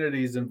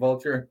opportunities and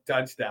vulture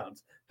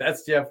touchdowns.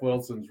 That's Jeff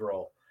Wilson's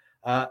role.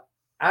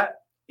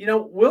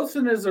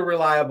 Wilson is a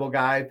reliable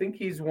guy. I think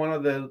he's one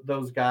of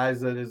those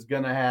guys that is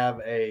going to have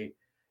a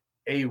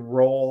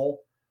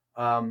role.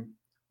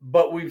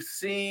 But we've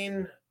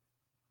seen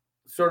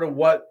sort of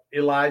what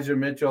Elijah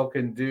Mitchell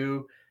can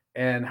do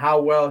and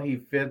how well he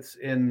fits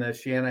in the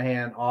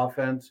Shanahan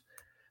offense.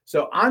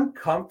 So I'm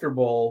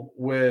comfortable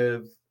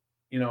with,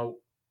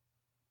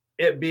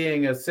 it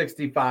being a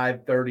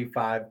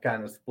 65-35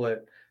 kind of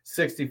split,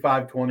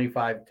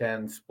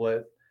 65-25-10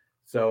 split.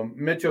 So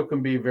Mitchell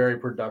can be very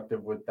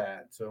productive with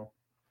that. So.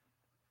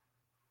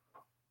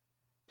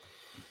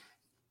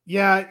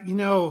 Yeah,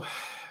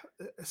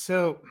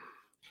 so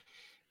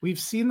we've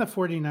seen the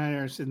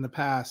 49ers in the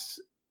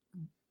past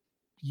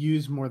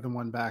use more than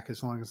one back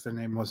as long as their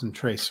name wasn't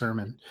Trey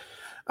Sermon.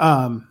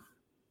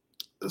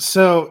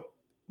 So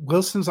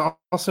Wilson's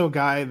also a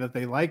guy that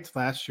they liked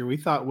last year. We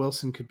thought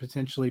Wilson could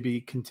potentially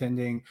be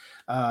contending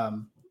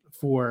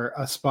for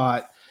a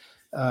spot,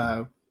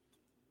 going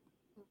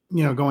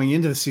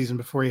into the season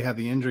before he had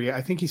the injury.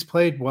 I think he's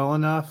played well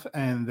enough,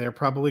 and they're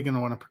probably going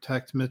to want to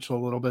protect Mitchell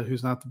a little bit,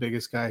 who's not the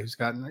biggest guy, who's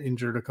gotten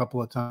injured a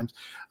couple of times.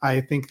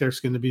 I think there's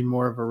going to be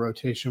more of a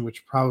rotation,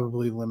 which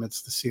probably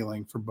limits the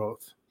ceiling for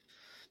both.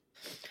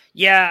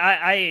 Yeah,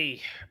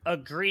 I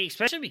agree,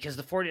 especially because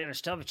the 49ers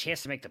still have a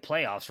chance to make the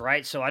playoffs,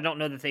 right? So I don't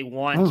know that they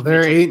want. Oh,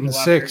 they're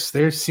 8-6.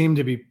 They seem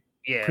to be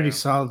pretty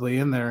solidly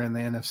in there in the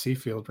NFC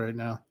field right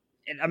now.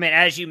 And I mean,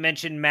 as you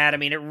mentioned, Matt,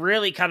 it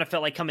really kind of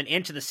felt like coming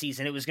into the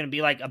season, it was going to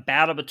be like a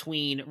battle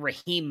between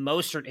Raheem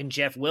Mostert and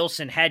Jeff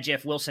Wilson. Had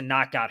Jeff Wilson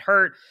not got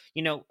hurt,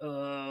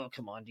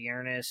 come on,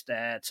 Dearness,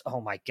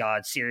 oh my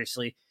God,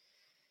 seriously.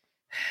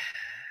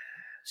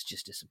 It's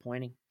just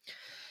disappointing.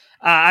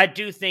 I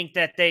do think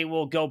that they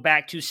will go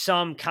back to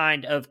some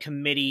kind of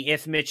committee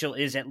if Mitchell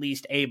is at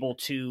least able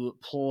to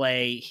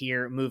play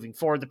here moving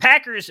forward. The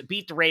Packers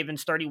beat the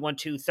Ravens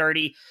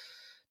 31-30.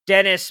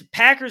 Dennis,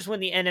 Packers win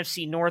the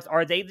NFC North.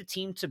 Are they the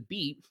team to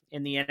beat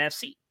in the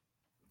NFC?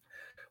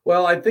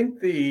 Well, I think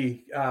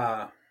the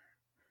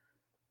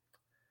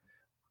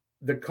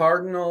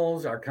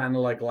Cardinals are kind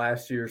of like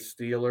last year's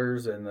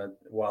Steelers, and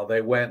while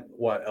they went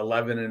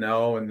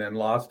 11-0 and then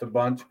lost a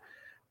bunch,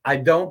 I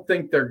don't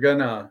think they're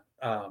gonna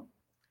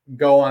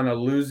go on a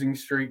losing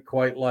streak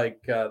quite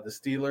like the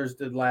Steelers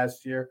did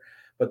last year.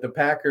 But the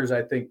Packers,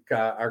 I think,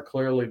 are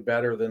clearly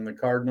better than the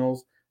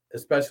Cardinals,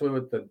 especially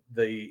with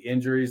the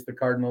injuries the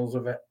Cardinals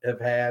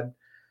have had.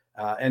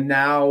 And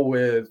now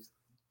with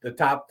the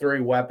top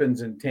three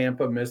weapons in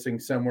Tampa missing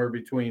somewhere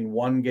between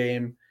one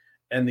game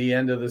and the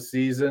end of the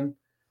season,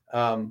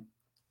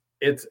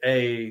 it's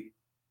a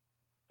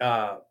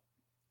I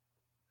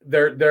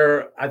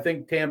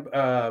think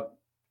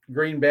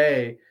Green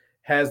Bay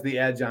has the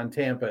edge on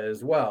Tampa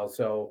as well.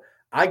 So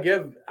I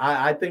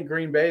think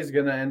Green Bay is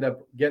going to end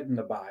up getting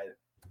the bye.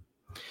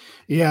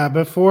 Yeah,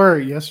 before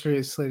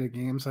yesterday's slate of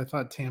games, I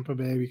thought Tampa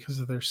Bay, because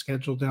of their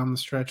schedule down the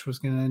stretch, was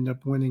going to end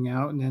up winning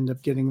out and end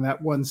up getting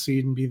that one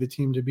seed and be the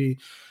team to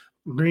beat.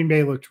 Green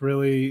Bay looked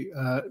really,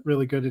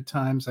 really good at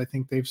times. I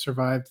think they've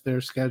survived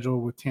their schedule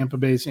with Tampa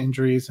Bay's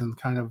injuries and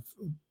kind of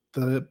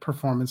the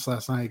performance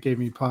last night gave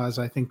me pause.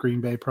 I think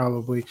Green Bay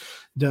probably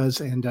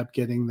does end up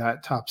getting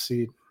that top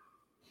seed.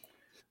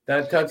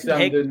 That touchdown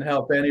didn't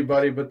help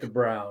anybody but the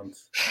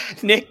Browns.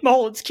 Nick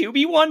Mullins,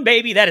 QB1,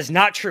 baby. That is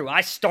not true. I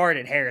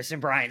started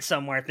Harrison Bryant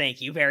somewhere. Thank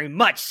you very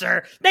much,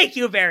 sir. Thank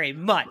you very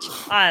much.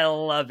 I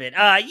love it.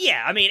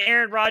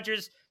 Aaron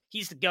Rodgers,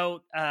 he's the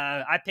GOAT.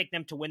 I picked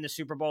them to win the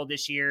Super Bowl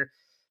this year.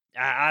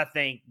 I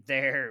think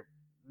they're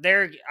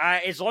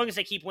as long as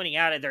they keep winning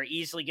out, they're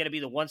easily going to be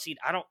the one seed.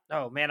 I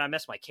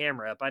messed my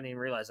camera up. I didn't even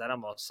realize that.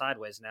 I'm all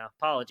sideways now.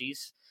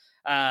 Apologies.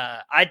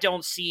 I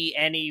don't see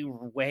any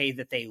way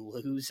that they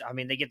lose. I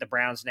mean, they get the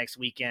Browns next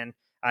weekend.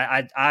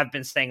 I've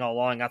been saying all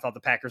along, I thought the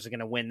Packers are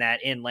going to win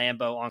that in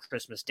Lambeau on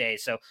Christmas Day.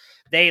 So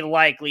they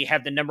likely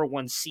have the number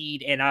one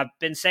seed. And I've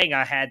been saying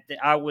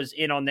I was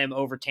in on them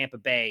over Tampa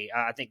Bay.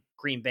 I think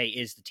Green Bay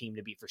is the team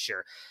to beat for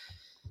sure.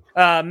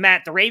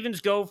 Matt, the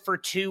Ravens go for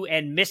 2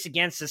 and miss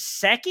against the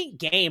second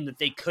game that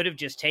they could have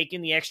just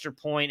taken the extra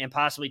point and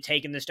possibly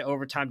taken this to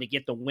overtime to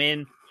get the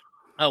win.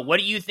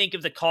 What do you think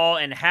of the call,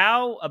 and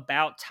how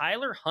about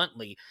Tyler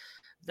Huntley,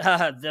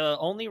 the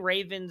only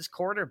Ravens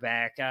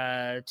quarterback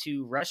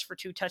to rush for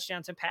 2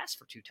 touchdowns and pass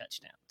for 2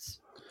 touchdowns?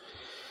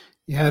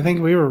 Yeah, I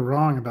think we were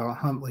wrong about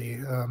Huntley.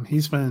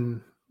 He's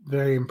been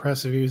very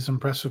impressive. He was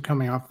impressive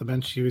coming off the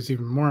bench. He was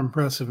even more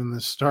impressive in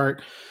the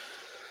start.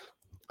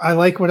 I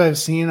like what I've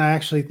seen. I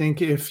actually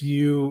think if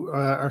you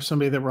are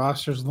somebody that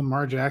rosters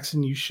Lamar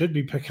Jackson, you should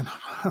be picking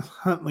up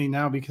Huntley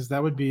now, because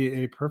that would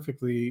be a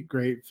perfectly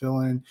great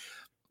fill-in.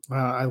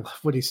 I love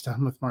what he's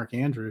done with Mark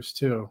Andrews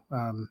too.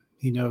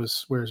 He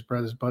knows where his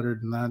bread is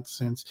buttered in that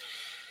sense.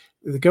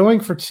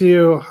 Going for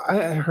two,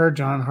 I heard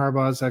John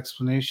Harbaugh's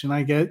explanation.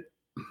 I get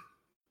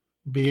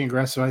being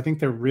aggressive. I think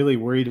they're really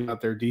worried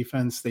about their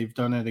defense. They've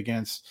done it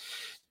against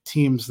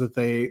teams that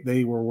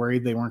they were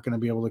worried they weren't going to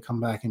be able to come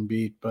back and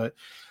beat, but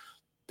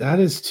that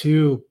is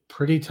two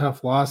pretty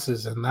tough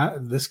losses, and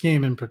that this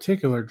game in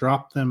particular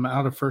dropped them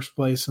out of first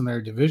place in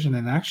their division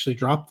and actually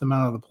dropped them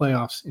out of the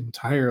playoffs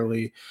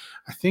entirely.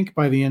 I think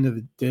by the end of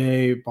the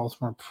day,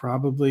 Baltimore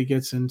probably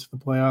gets into the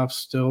playoffs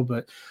still,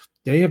 but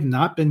they have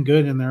not been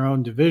good in their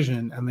own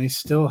division, and they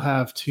still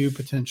have two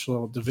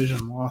potential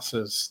division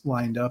losses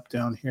lined up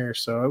down here.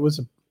 So it was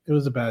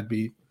a bad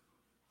beat.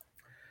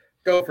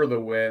 Go for the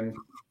win.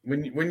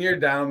 When you're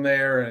down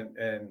there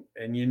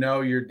and you know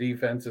your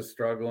defense is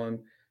struggling,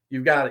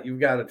 you've got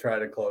to try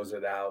to close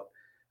it out.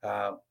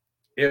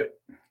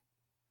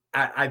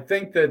 I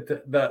think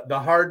that the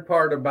hard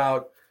part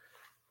about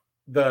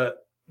the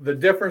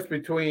difference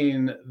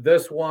between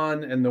this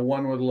one and the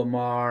one with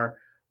Lamar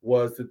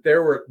was that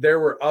there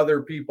were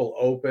other people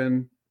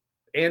open.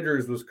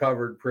 Andrews was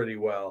covered pretty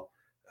well.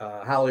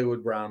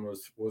 Hollywood Brown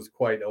was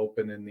quite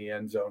open in the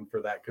end zone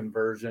for that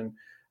conversion,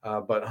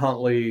 but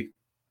Huntley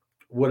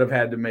would have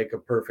had to make a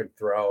perfect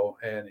throw,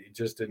 and he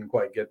just didn't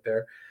quite get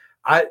there.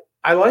 I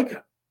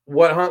like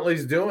what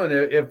Huntley's doing.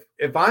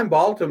 If I'm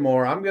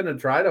Baltimore, I'm going to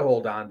try to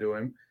hold on to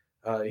him.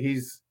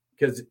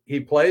 Because he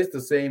plays the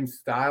same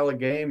style of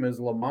game as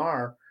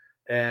Lamar,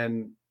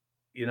 and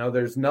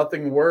there's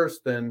nothing worse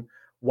than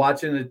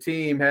watching a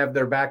team have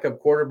their backup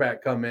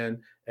quarterback come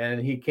in and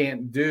he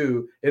can't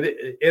do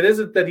it. It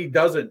isn't that he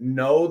doesn't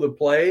know the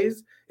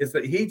plays; it's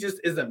that he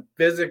just isn't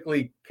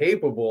physically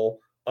capable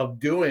of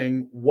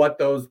doing what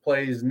those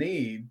plays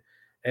need.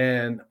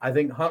 And I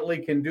think Huntley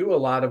can do a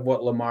lot of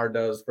what Lamar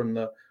does from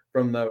the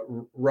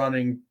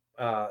running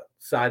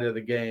side of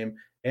the game,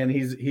 and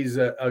he's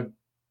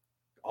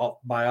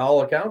by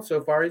all accounts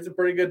so far, he's a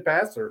pretty good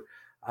passer.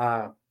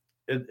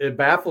 It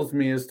baffles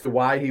me as to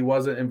why he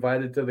wasn't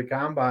invited to the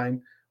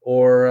combine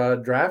or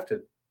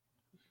drafted.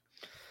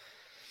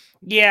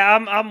 Yeah,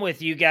 I'm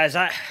with you guys.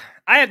 I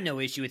have no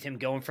issue with him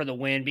going for the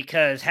win,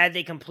 because had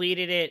they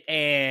completed it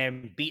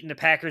and beaten the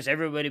Packers,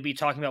 everybody would be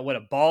talking about what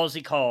a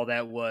ballsy call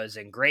that was,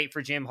 and great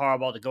for Jim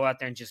Harbaugh to go out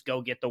there and just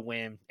go get the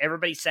win.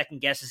 Everybody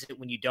second guesses it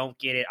when you don't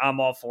get it. I'm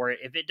all for it.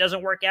 If it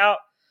doesn't work out,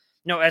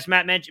 as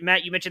Matt,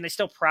 you mentioned, they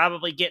still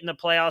probably get in the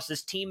playoffs.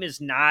 This team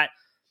is not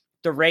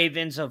the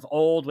Ravens of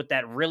old with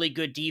that really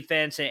good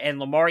defense, and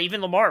Lamar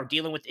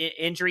dealing with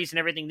injuries and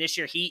everything this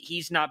year.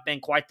 He's not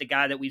been quite the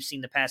guy that we've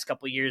seen the past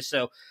couple of years.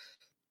 So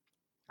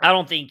I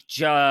don't think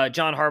John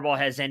Harbaugh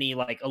has any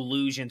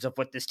illusions of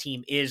what this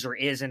team is or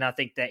isn't. I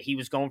think that he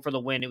was going for the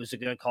win. It was a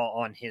good call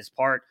on his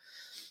part.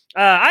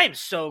 I am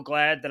so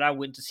glad that I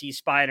went to see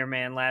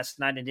Spider-Man last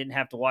night and didn't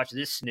have to watch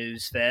this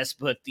snooze fest.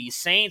 But the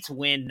Saints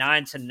win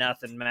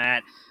 9-0,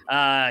 Matt.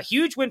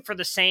 Huge win for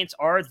the Saints.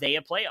 Are they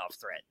a playoff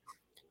threat?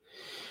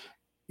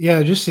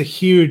 Yeah, just a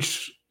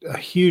huge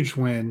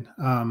win.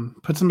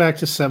 Puts them back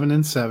to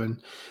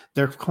 7-7.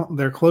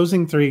 They're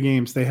closing 3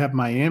 games. They have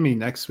Miami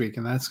next week,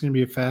 and that's going to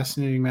be a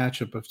fascinating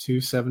matchup of 2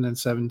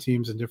 7-7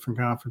 teams in different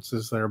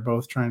conferences that are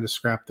both trying to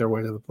scrap their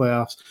way to the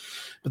playoffs.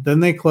 But then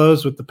they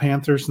close with the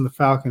Panthers and the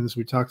Falcons.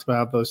 We talked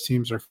about those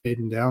teams are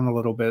fading down a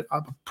little bit.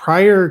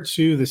 Prior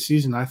to the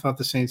season, I thought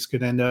the Saints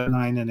could end up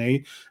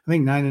 9-8. I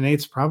think 9-8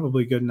 is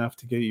probably good enough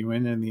to get you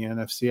in the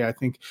NFC. I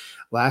think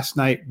last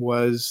night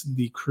was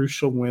the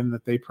crucial win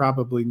that they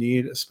probably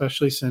need,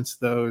 especially since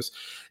those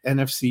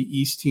NFC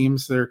East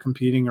teams that are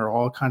competing are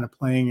all kind of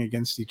playing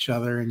against each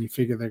other, and you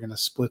figure they're going to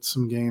split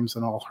some games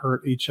and all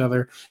hurt each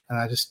other. And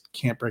I just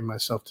can't bring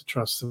myself to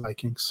trust the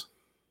Vikings.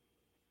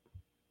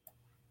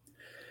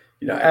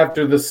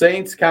 After the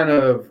Saints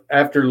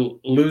after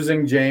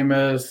losing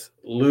Jameis,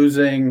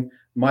 losing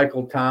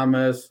Michael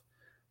Thomas,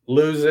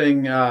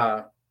 losing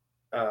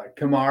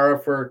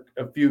Kamara for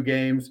a few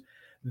games,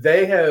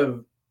 they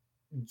have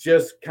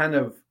just kind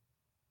of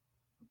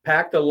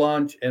packed a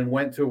lunch and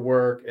went to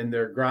work, and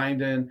they're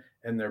grinding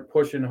and they're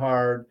pushing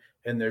hard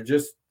and they're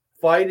just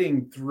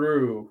fighting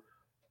through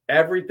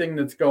everything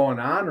that's going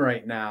on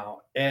right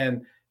now.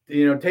 And,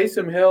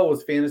 Taysom Hill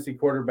was fantasy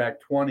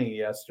quarterback 20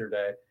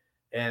 yesterday.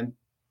 And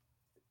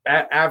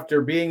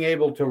after being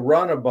able to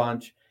run a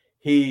bunch,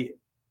 he,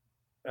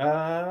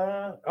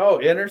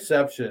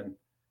 interception.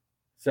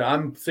 So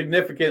I'm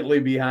significantly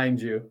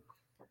behind you.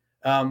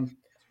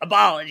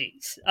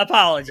 Apologies.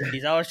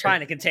 I was trying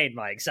to contain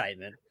my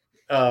excitement.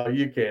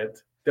 You can't.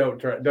 Don't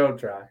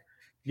try.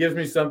 Gives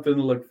me something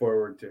to look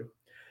forward to.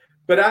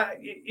 But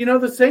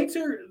the Saints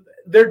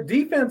their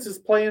defense is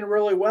playing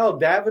really well.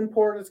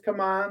 Davenport has come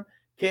on.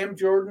 Cam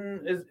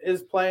Jordan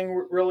is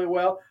playing really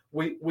well.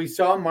 We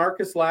saw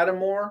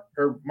Marshawn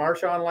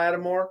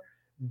Lattimore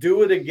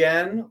do it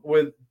again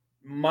with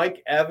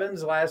Mike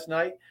Evans last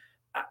night.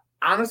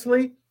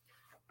 Honestly,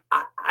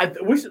 I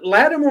wish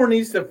Lattimore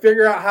needs to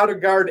figure out how to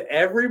guard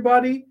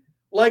everybody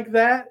like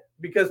that,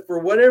 because for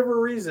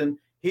whatever reason,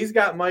 he's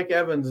got Mike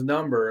Evans'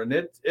 number, and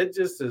it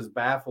just is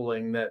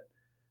baffling that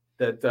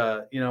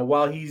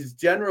while he's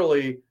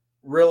generally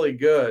really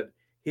good,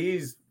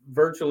 he's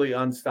virtually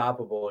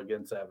unstoppable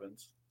against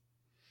Evans.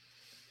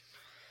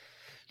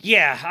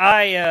 Yeah,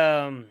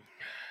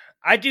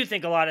 I do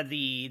think a lot of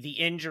the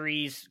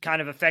injuries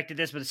kind of affected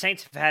this, but the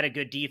Saints have had a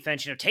good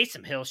defense.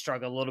 Taysom Hill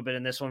struggled a little bit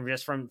in this one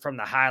just from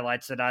the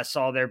highlights that I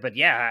saw there. But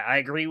yeah, I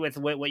agree with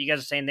what you guys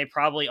are saying. They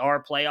probably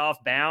are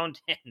playoff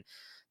bound, and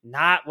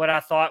not what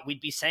I thought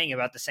we'd be saying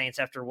about the Saints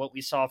after what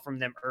we saw from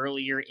them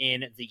earlier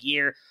in the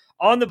year.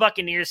 On the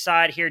Buccaneers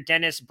side here,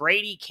 Dennis,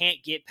 Brady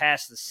can't get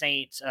past the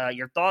Saints.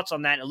 Your thoughts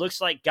on that? It looks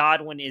like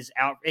Godwin is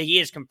out. He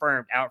is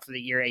confirmed out for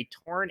the year, a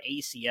torn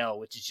ACL,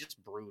 which is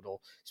just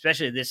brutal,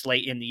 especially this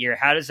late in the year.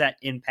 How does that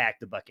impact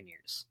the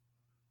Buccaneers?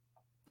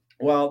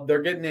 Well,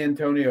 they're getting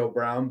Antonio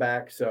Brown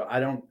back, so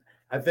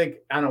I think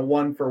on a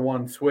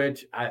 1-for-1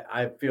 switch,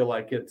 I feel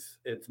like it's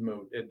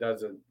moot. It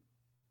doesn't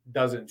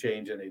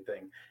change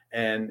anything.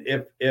 And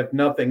if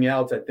nothing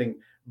else, I think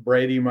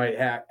Brady might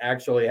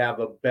actually have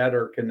a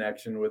better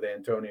connection with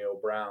Antonio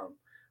Brown.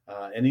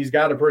 And he's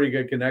got a pretty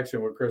good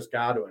connection with Chris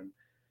Godwin.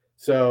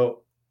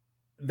 So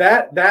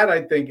that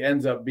I think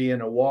ends up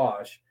being a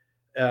wash.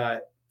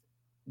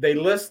 They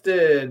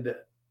listed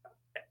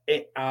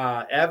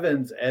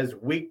Evans as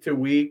week to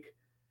week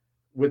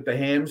with the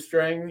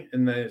hamstring,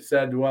 and they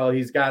said, well,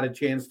 he's got a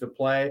chance to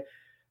play.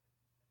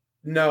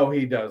 No,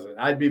 he doesn't.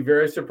 I'd be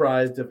very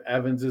surprised if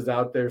Evans is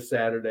out there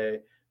Saturday,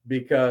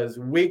 because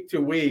week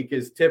to week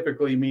is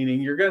typically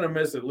meaning you're going to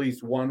miss at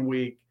least 1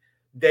 week.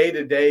 Day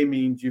to day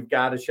means you've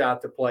got a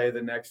shot to play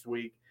the next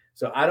week.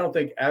 So I don't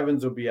think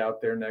Evans will be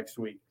out there next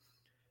week.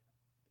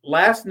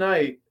 Last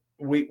night,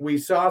 we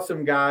saw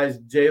some guys,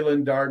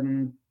 Jalen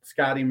Darden,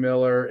 Scotty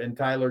Miller, and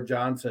Tyler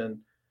Johnson,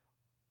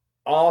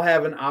 all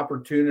have an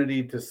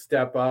opportunity to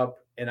step up,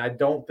 and I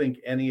don't think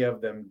any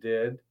of them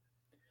did.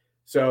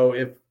 So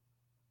if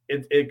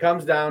it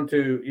comes down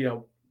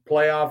to,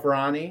 playoff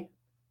Ronnie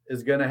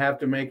is going to have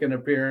to make an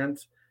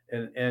appearance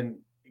and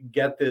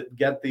get the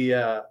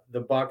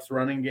Bucs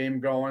running game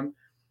going.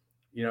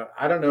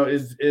 I don't know.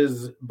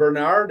 Is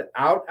Bernard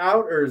out,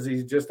 or is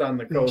he just on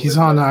the COVID? He's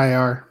on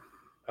IR.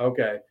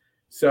 Okay.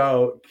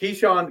 So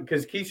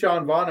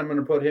Keyshawn Vaughn, I'm going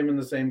to put him in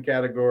the same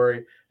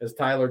category as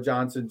Tyler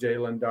Johnson,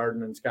 Jalen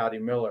Darden, and Scotty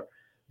Miller.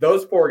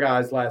 Those 4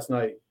 guys last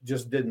night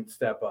just didn't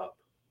step up,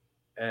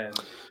 and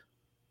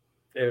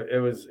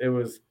it was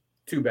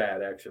too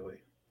bad, actually.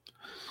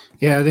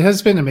 Yeah, it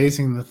has been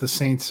amazing that the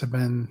Saints have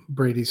been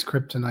Brady's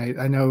kryptonite.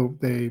 I know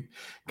they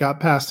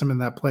got past him in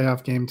that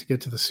playoff game to get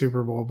to the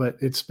Super Bowl, but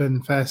it's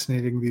been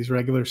fascinating, these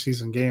regular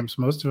season games.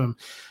 Most of them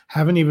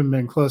haven't even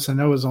been close. I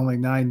know it was only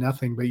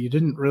 9-0, but you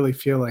didn't really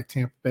feel like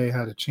Tampa Bay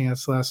had a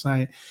chance last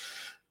night.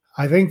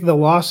 I think the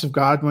loss of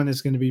Godwin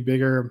is going to be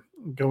bigger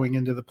going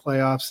into the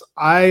playoffs.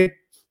 I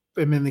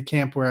am in the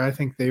camp where I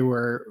think they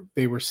were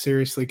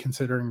seriously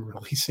considering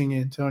releasing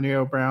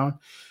Antonio Brown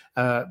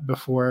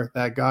before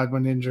that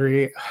Godwin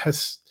injury,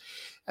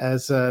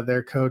 as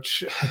their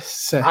coach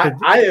said.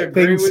 I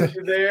agree with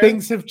you there.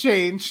 Things have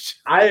changed.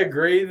 I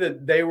agree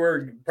that they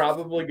were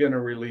probably going to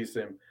release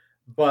him,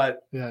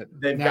 but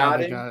they've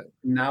got him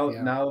now.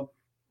 Now,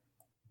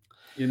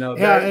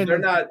 they're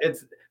not.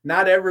 It's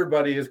not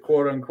everybody is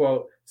quote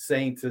unquote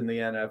saints in the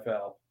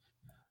NFL.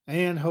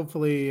 And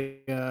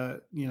hopefully,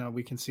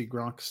 we can see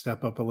Gronk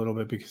step up a little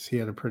bit, because he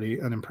had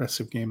an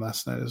impressive game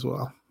last night as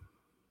well.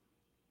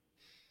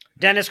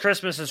 Dennis,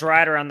 Christmas is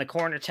right around the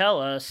corner.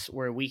 Tell us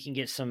where we can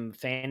get some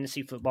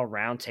fantasy football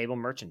roundtable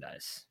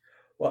merchandise.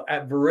 Well,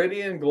 at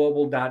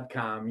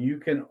ViridianGlobal.com, you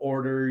can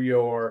order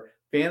your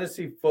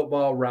fantasy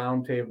football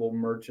roundtable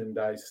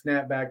merchandise: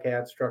 snapback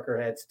hats,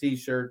 trucker hats,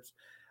 T-shirts.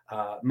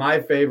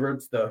 My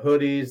favorites, the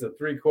hoodies, the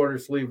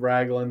 3/4 sleeve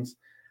raglans.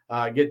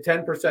 Get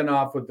 10%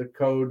 off with the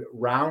code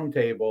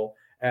roundtable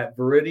at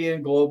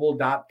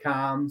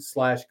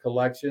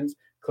ViridianGlobal.com/collections.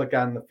 Click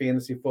on the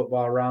fantasy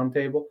football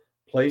roundtable.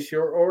 Place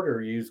your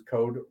order. Use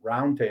code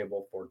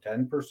roundtable for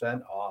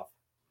 10% off.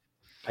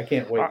 I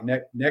can't wait.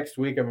 Next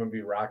week, I'm going to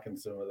be rocking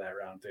some of that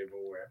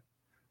roundtable wear.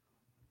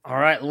 All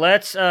right,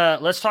 let's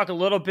talk a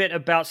little bit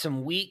about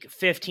some Week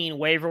 15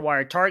 waiver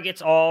wire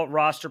targets. All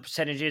roster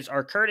percentages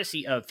are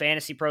courtesy of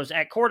Fantasy Pros.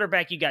 At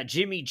quarterback, you got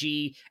Jimmy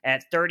G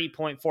at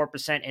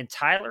 30.4% and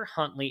Tyler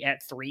Huntley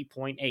at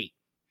 3.8%.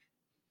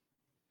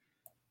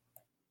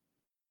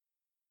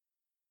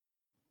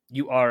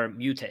 You are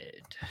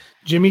muted.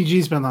 Jimmy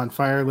G's been on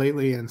fire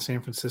lately, and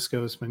San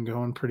Francisco has been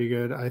going pretty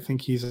good. I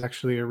think he's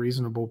actually a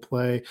reasonable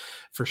play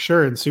for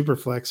sure in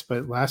Superflex,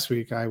 but last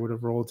week I would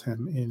have rolled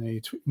him in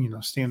a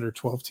standard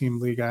 12-team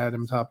league. I had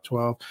him top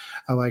 12.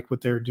 I like what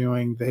they're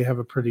doing. They have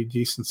a pretty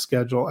decent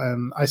schedule.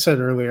 And I said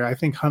earlier, I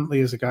think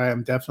Huntley is a guy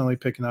I'm definitely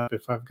picking up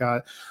if I've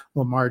got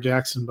Lamar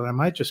Jackson, but I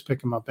might just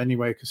pick him up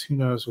anyway, because who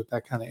knows with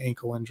that kind of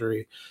ankle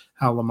injury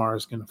how Lamar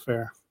is going to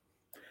fare.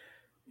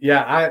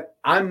 Yeah,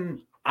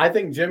 I'm I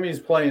think Jimmy's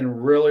playing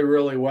really,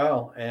 really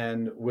well.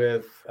 And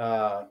with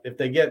if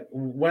they get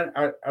when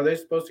are they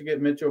supposed to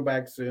get Mitchell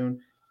back soon?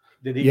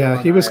 Did he?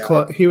 Yeah, he was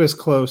close. He was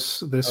close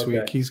this Okay.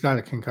 week. He's got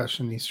a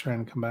concussion he's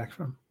trying to come back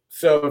from.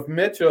 So if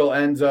Mitchell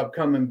ends up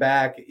coming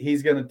back,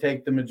 he's going to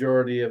take the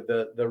majority of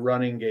the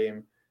running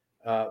game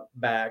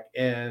back,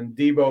 and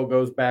Debo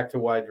goes back to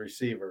wide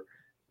receiver.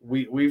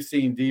 We've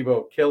seen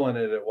Debo killing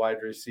it at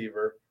wide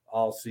receiver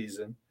all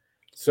season.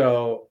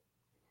 So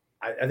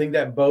I think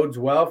that bodes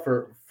well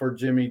for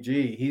Jimmy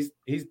G.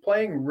 He's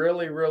playing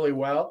really, really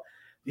well.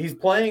 He's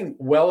playing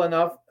well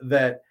enough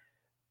that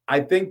I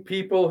think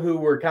people who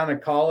were kind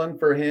of calling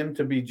for him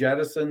to be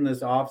jettisoned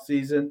this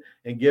offseason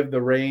and give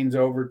the reins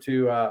over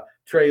to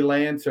Trey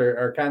Lance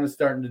are kind of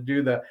starting to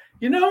do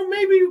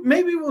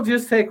maybe we'll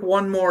just take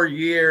one more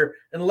year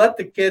and let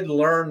the kid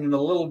learn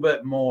a little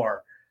bit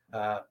more.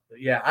 I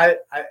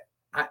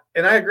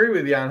agree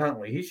with you on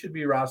Huntley. He should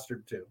be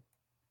rostered too.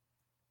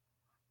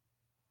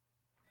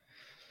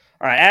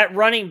 All right, at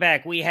running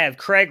back, we have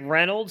Craig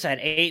Reynolds at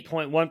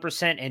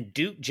 8.1% and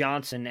Duke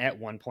Johnson at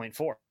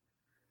 1.4%.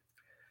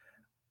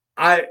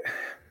 I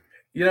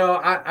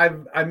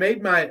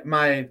made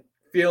my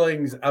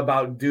feelings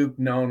about Duke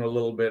known a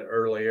little bit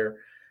earlier.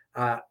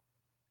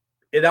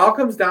 It all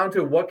comes down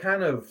to what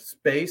kind of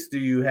space do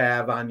you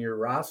have on your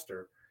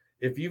roster.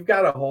 If you've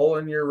got a hole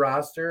in your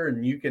roster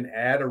and you can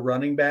add a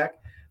running back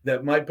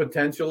that might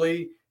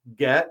potentially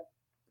get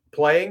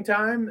playing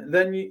time,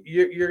 then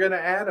you're going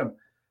to add him.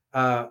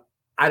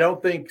 I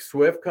don't think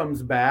Swift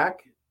comes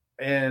back,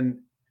 and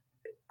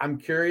I'm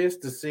curious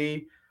to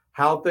see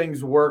how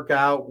things work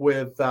out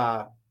with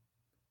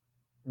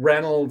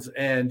Reynolds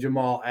and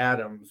Jamal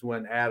Adams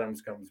when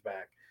Adams comes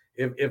back.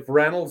 If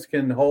Reynolds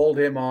can hold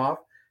him off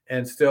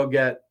and still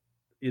get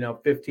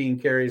 15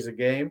 carries a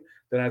game,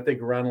 then I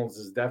think Reynolds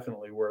is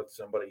definitely worth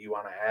somebody you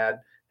want to add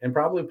and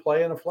probably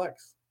play in a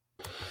flex.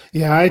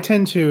 Yeah, I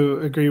tend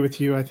to agree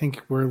with you. I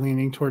think we're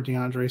leaning toward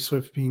DeAndre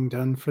Swift being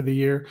done for the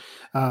year.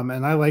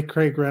 And I like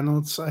Craig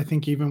Reynolds. I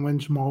think even when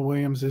Jamal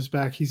Williams is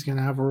back, he's going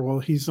to have a role.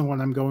 He's the one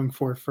I'm going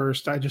for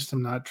first. I just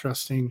am not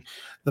trusting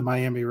the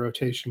Miami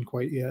rotation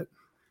quite yet.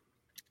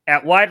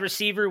 At wide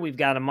receiver, we've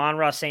got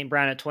Amon-Ra St.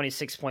 Brown at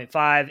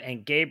 26.5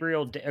 and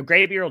Gabriel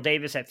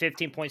Davis at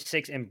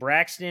 15.6 and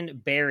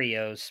Braxton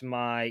Berrios,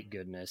 my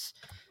goodness,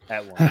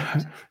 at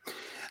 1.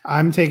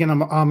 I'm taking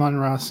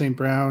Amon-Ra St.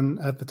 Brown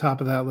at the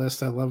top of that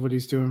list. I love what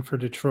he's doing for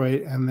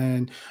Detroit. And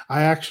then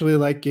I actually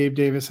like Gabe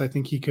Davis. I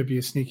think he could be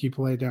a sneaky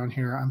play down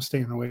here. I'm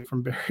staying away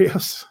from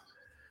Berrios.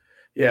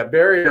 Yeah,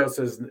 Berrios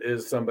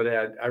is somebody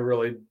I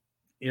really,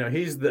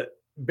 he's the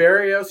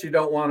Berrios you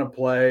don't want to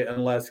play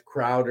unless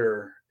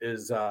Crowder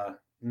is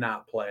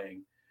not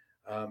playing.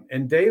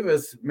 And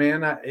Davis,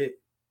 man,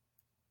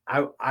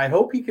 I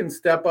hope he can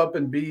step up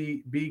and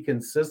be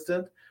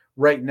consistent.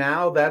 Right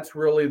now, that's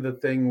really the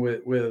thing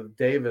with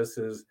Davis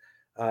is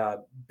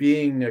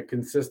being a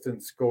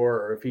consistent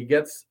scorer. If he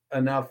gets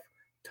enough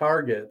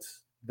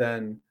targets,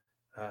 then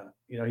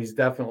he's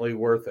definitely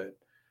worth it.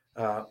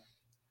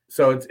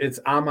 So it's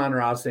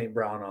Amon-Ra St.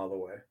 Brown all the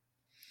way.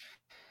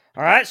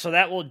 All right, so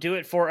that will do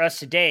it for us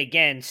today.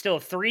 Again, still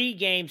 3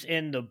 games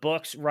in the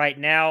books right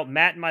now.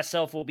 Matt and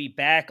myself will be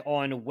back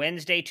on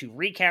Wednesday to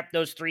recap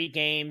those 3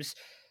 games.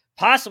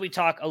 Possibly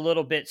talk a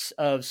little bit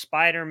of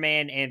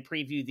Spider-Man and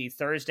preview the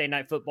Thursday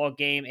night football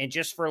game. And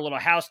just for a little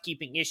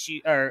housekeeping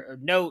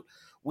note,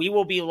 we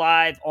will be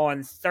live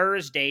on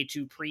Thursday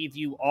to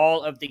preview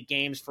all of the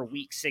games for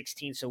Week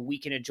 16 so we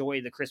can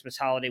enjoy the Christmas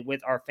holiday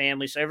with our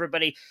family. So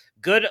everybody,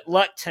 good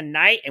luck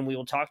tonight, and we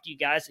will talk to you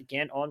guys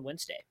again on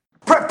Wednesday.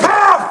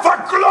 Prepare for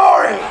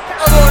glory!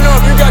 I want to know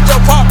if you got your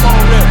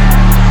popcorn ready.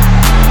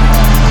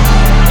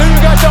 Do you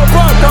got your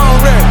popcorn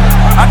ready?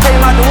 I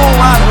came out the womb,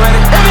 I was ready.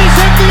 And he's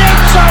hit the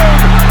end zone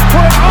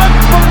for an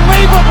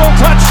unbelievable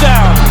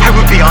touchdown. I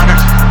would be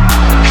honored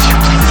if you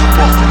played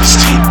football for this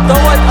team. Throw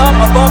it up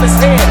above his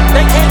head.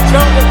 They can't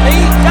jump with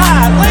me.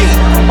 Golly.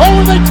 Oh,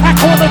 they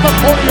tackle him at the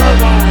 40-yard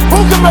line. Who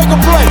can make a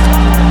play?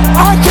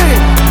 I can.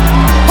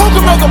 Who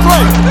can make a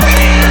play?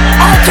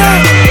 I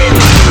can.